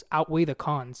pros outweigh the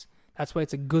cons. That's why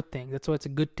it's a good thing. That's why it's a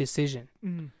good decision,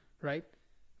 right?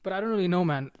 But I don't really know,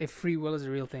 man, if free will is a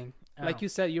real thing. Like you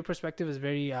said, your perspective is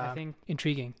very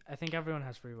intriguing. I think everyone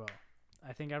has free will.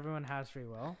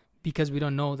 Because we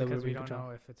don't know that we're being controlled. Because we don't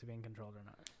know if it's being controlled or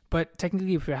not. But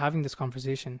technically, if we're having this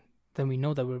conversation, then we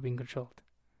know that we're being controlled.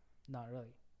 Not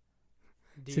really.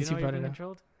 Do Since you know you you're brought being it up.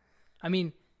 controlled? I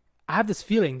mean, I have this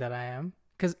feeling that I am.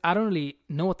 Because I don't really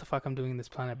know what the fuck I'm doing in this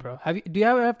planet, bro. Do you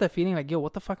ever have that feeling like, yo,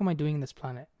 what the fuck am I doing in this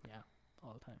planet? Yeah,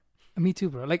 all the time. Me too,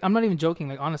 bro. Like, I'm not even joking.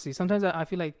 Like, honestly, sometimes I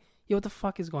feel like, yo, what the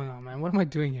fuck is going on, man? What am I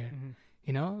doing here?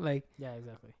 You know? Like, yeah,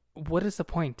 exactly. What is the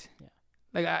point? Yeah.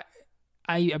 Like,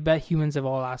 I bet humans have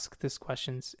all asked these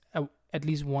questions at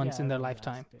least once in their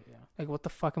lifetime. Like, what the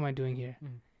fuck am I doing here?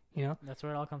 You know? That's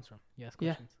where it all comes from. You ask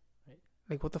questions. Right?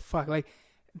 Like, what the fuck? Like,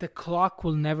 the clock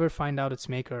will never find out its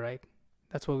maker, right?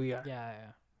 That's what we are. Yeah.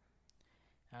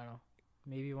 I don't know.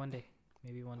 Maybe one day.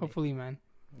 Hopefully, man.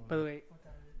 By the way, what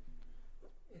time is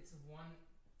it? It's 1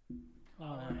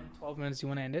 hour and 12 minutes. You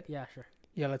want to end it? Yeah, sure.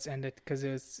 Yeah, let's end it because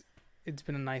it's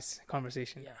been a nice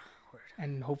conversation. Yeah, word.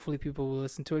 And hopefully people will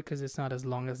listen to it because it's not as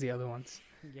long as the other ones.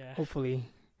 Yeah. Hopefully.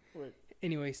 Word.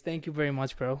 Anyways, thank you very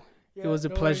much, bro. Yeah, it was a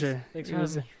pleasure. It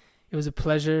was a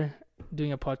pleasure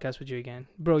doing a podcast with you again.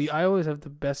 Bro, I always have the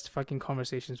best fucking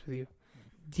conversations with you.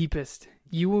 Deepest.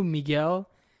 You, Miguel,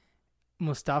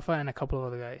 Mustafa, and a couple of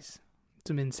other guys.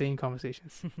 Some insane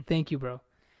conversations. Thank you, bro.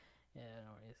 Yeah,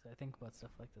 no worries. I think about stuff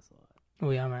like this a lot.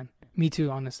 Oh yeah, man. Me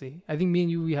too, honestly. I think me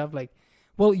and you, we have like,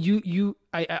 well,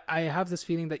 I have this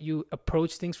feeling that you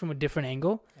approach things from a different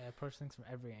angle. I approach things from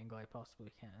every angle I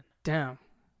possibly can. Damn.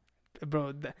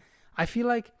 Bro, I feel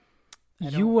like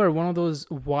you are one of those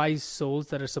wise souls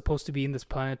that are supposed to be in this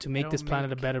planet to make this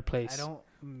planet a better place. I don't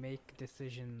make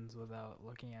decisions without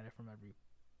looking at it from every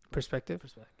perspective.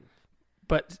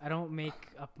 But I don't make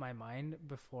up my mind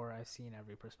before I've seen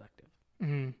every perspective.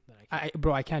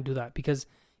 Bro, I can't do that because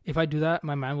if I do that,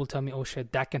 my mind will tell me, oh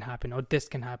shit, that can happen or this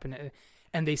can happen.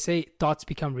 And they say thoughts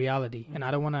become reality. And I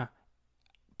don't want to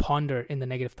ponder in the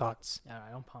negative thoughts. Yeah,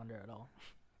 I don't ponder at all.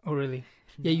 Oh, really?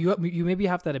 Yeah, you maybe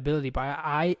have that ability, but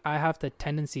I have the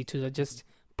tendency to just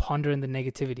ponder in the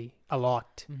negativity a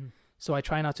lot. So I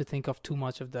try not to think of too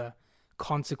much of the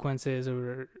consequences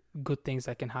or good things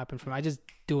that can happen from it. I just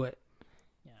do it.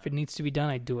 Yeah. If it needs to be done,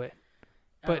 I do it.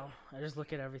 But I just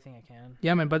look at everything I can.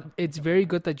 Yeah, man, but it's very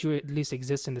good that you at least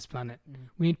exist in this planet.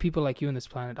 We need people like you in this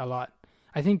planet a lot.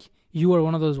 I think you are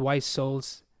one of those wise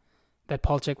souls that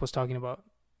Paul Chek was talking about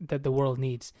that the world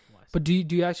needs. But do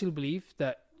you actually believe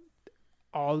that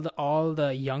all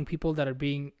the young people that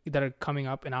are coming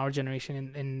up in our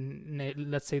generation in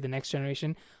let's say the next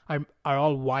generation are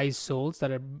all wise souls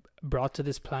that are brought to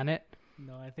this planet?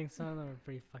 No, I think some of them are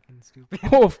pretty fucking stupid.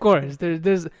 Oh, of course.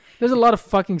 There's a lot of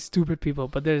fucking stupid people,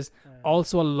 but there's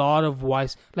also a lot of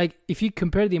wise. Like if you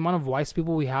compare the amount of wise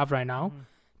people we have right now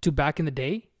to back in the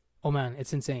day, oh man,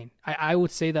 it's insane. I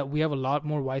would say that we have a lot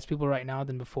more wise people right now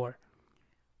than before.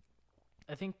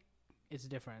 I think it's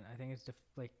different. I think it's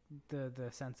like the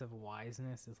sense of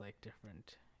wiseness is like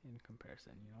different in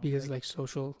comparison, you know? Because like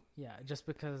social just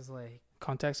because like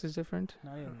context is different.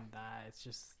 not even that, it's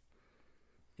just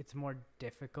it's more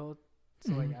difficult.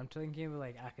 So like I'm thinking of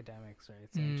like academics, right?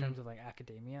 So in terms of like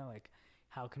academia, like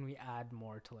how can we add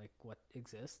more to like what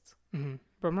exists?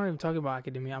 But I'm not even talking about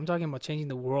academia. I'm talking about changing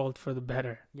the world for the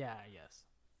better. Yeah, yes.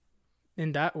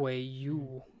 In that way,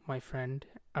 you, my friend,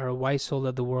 are a wise soul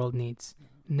that the world needs.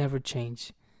 Never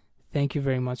change. Thank you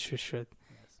very much, Sushrut.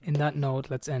 Yes. In that note,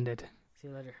 let's end it. See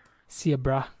you later. See ya,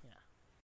 brah.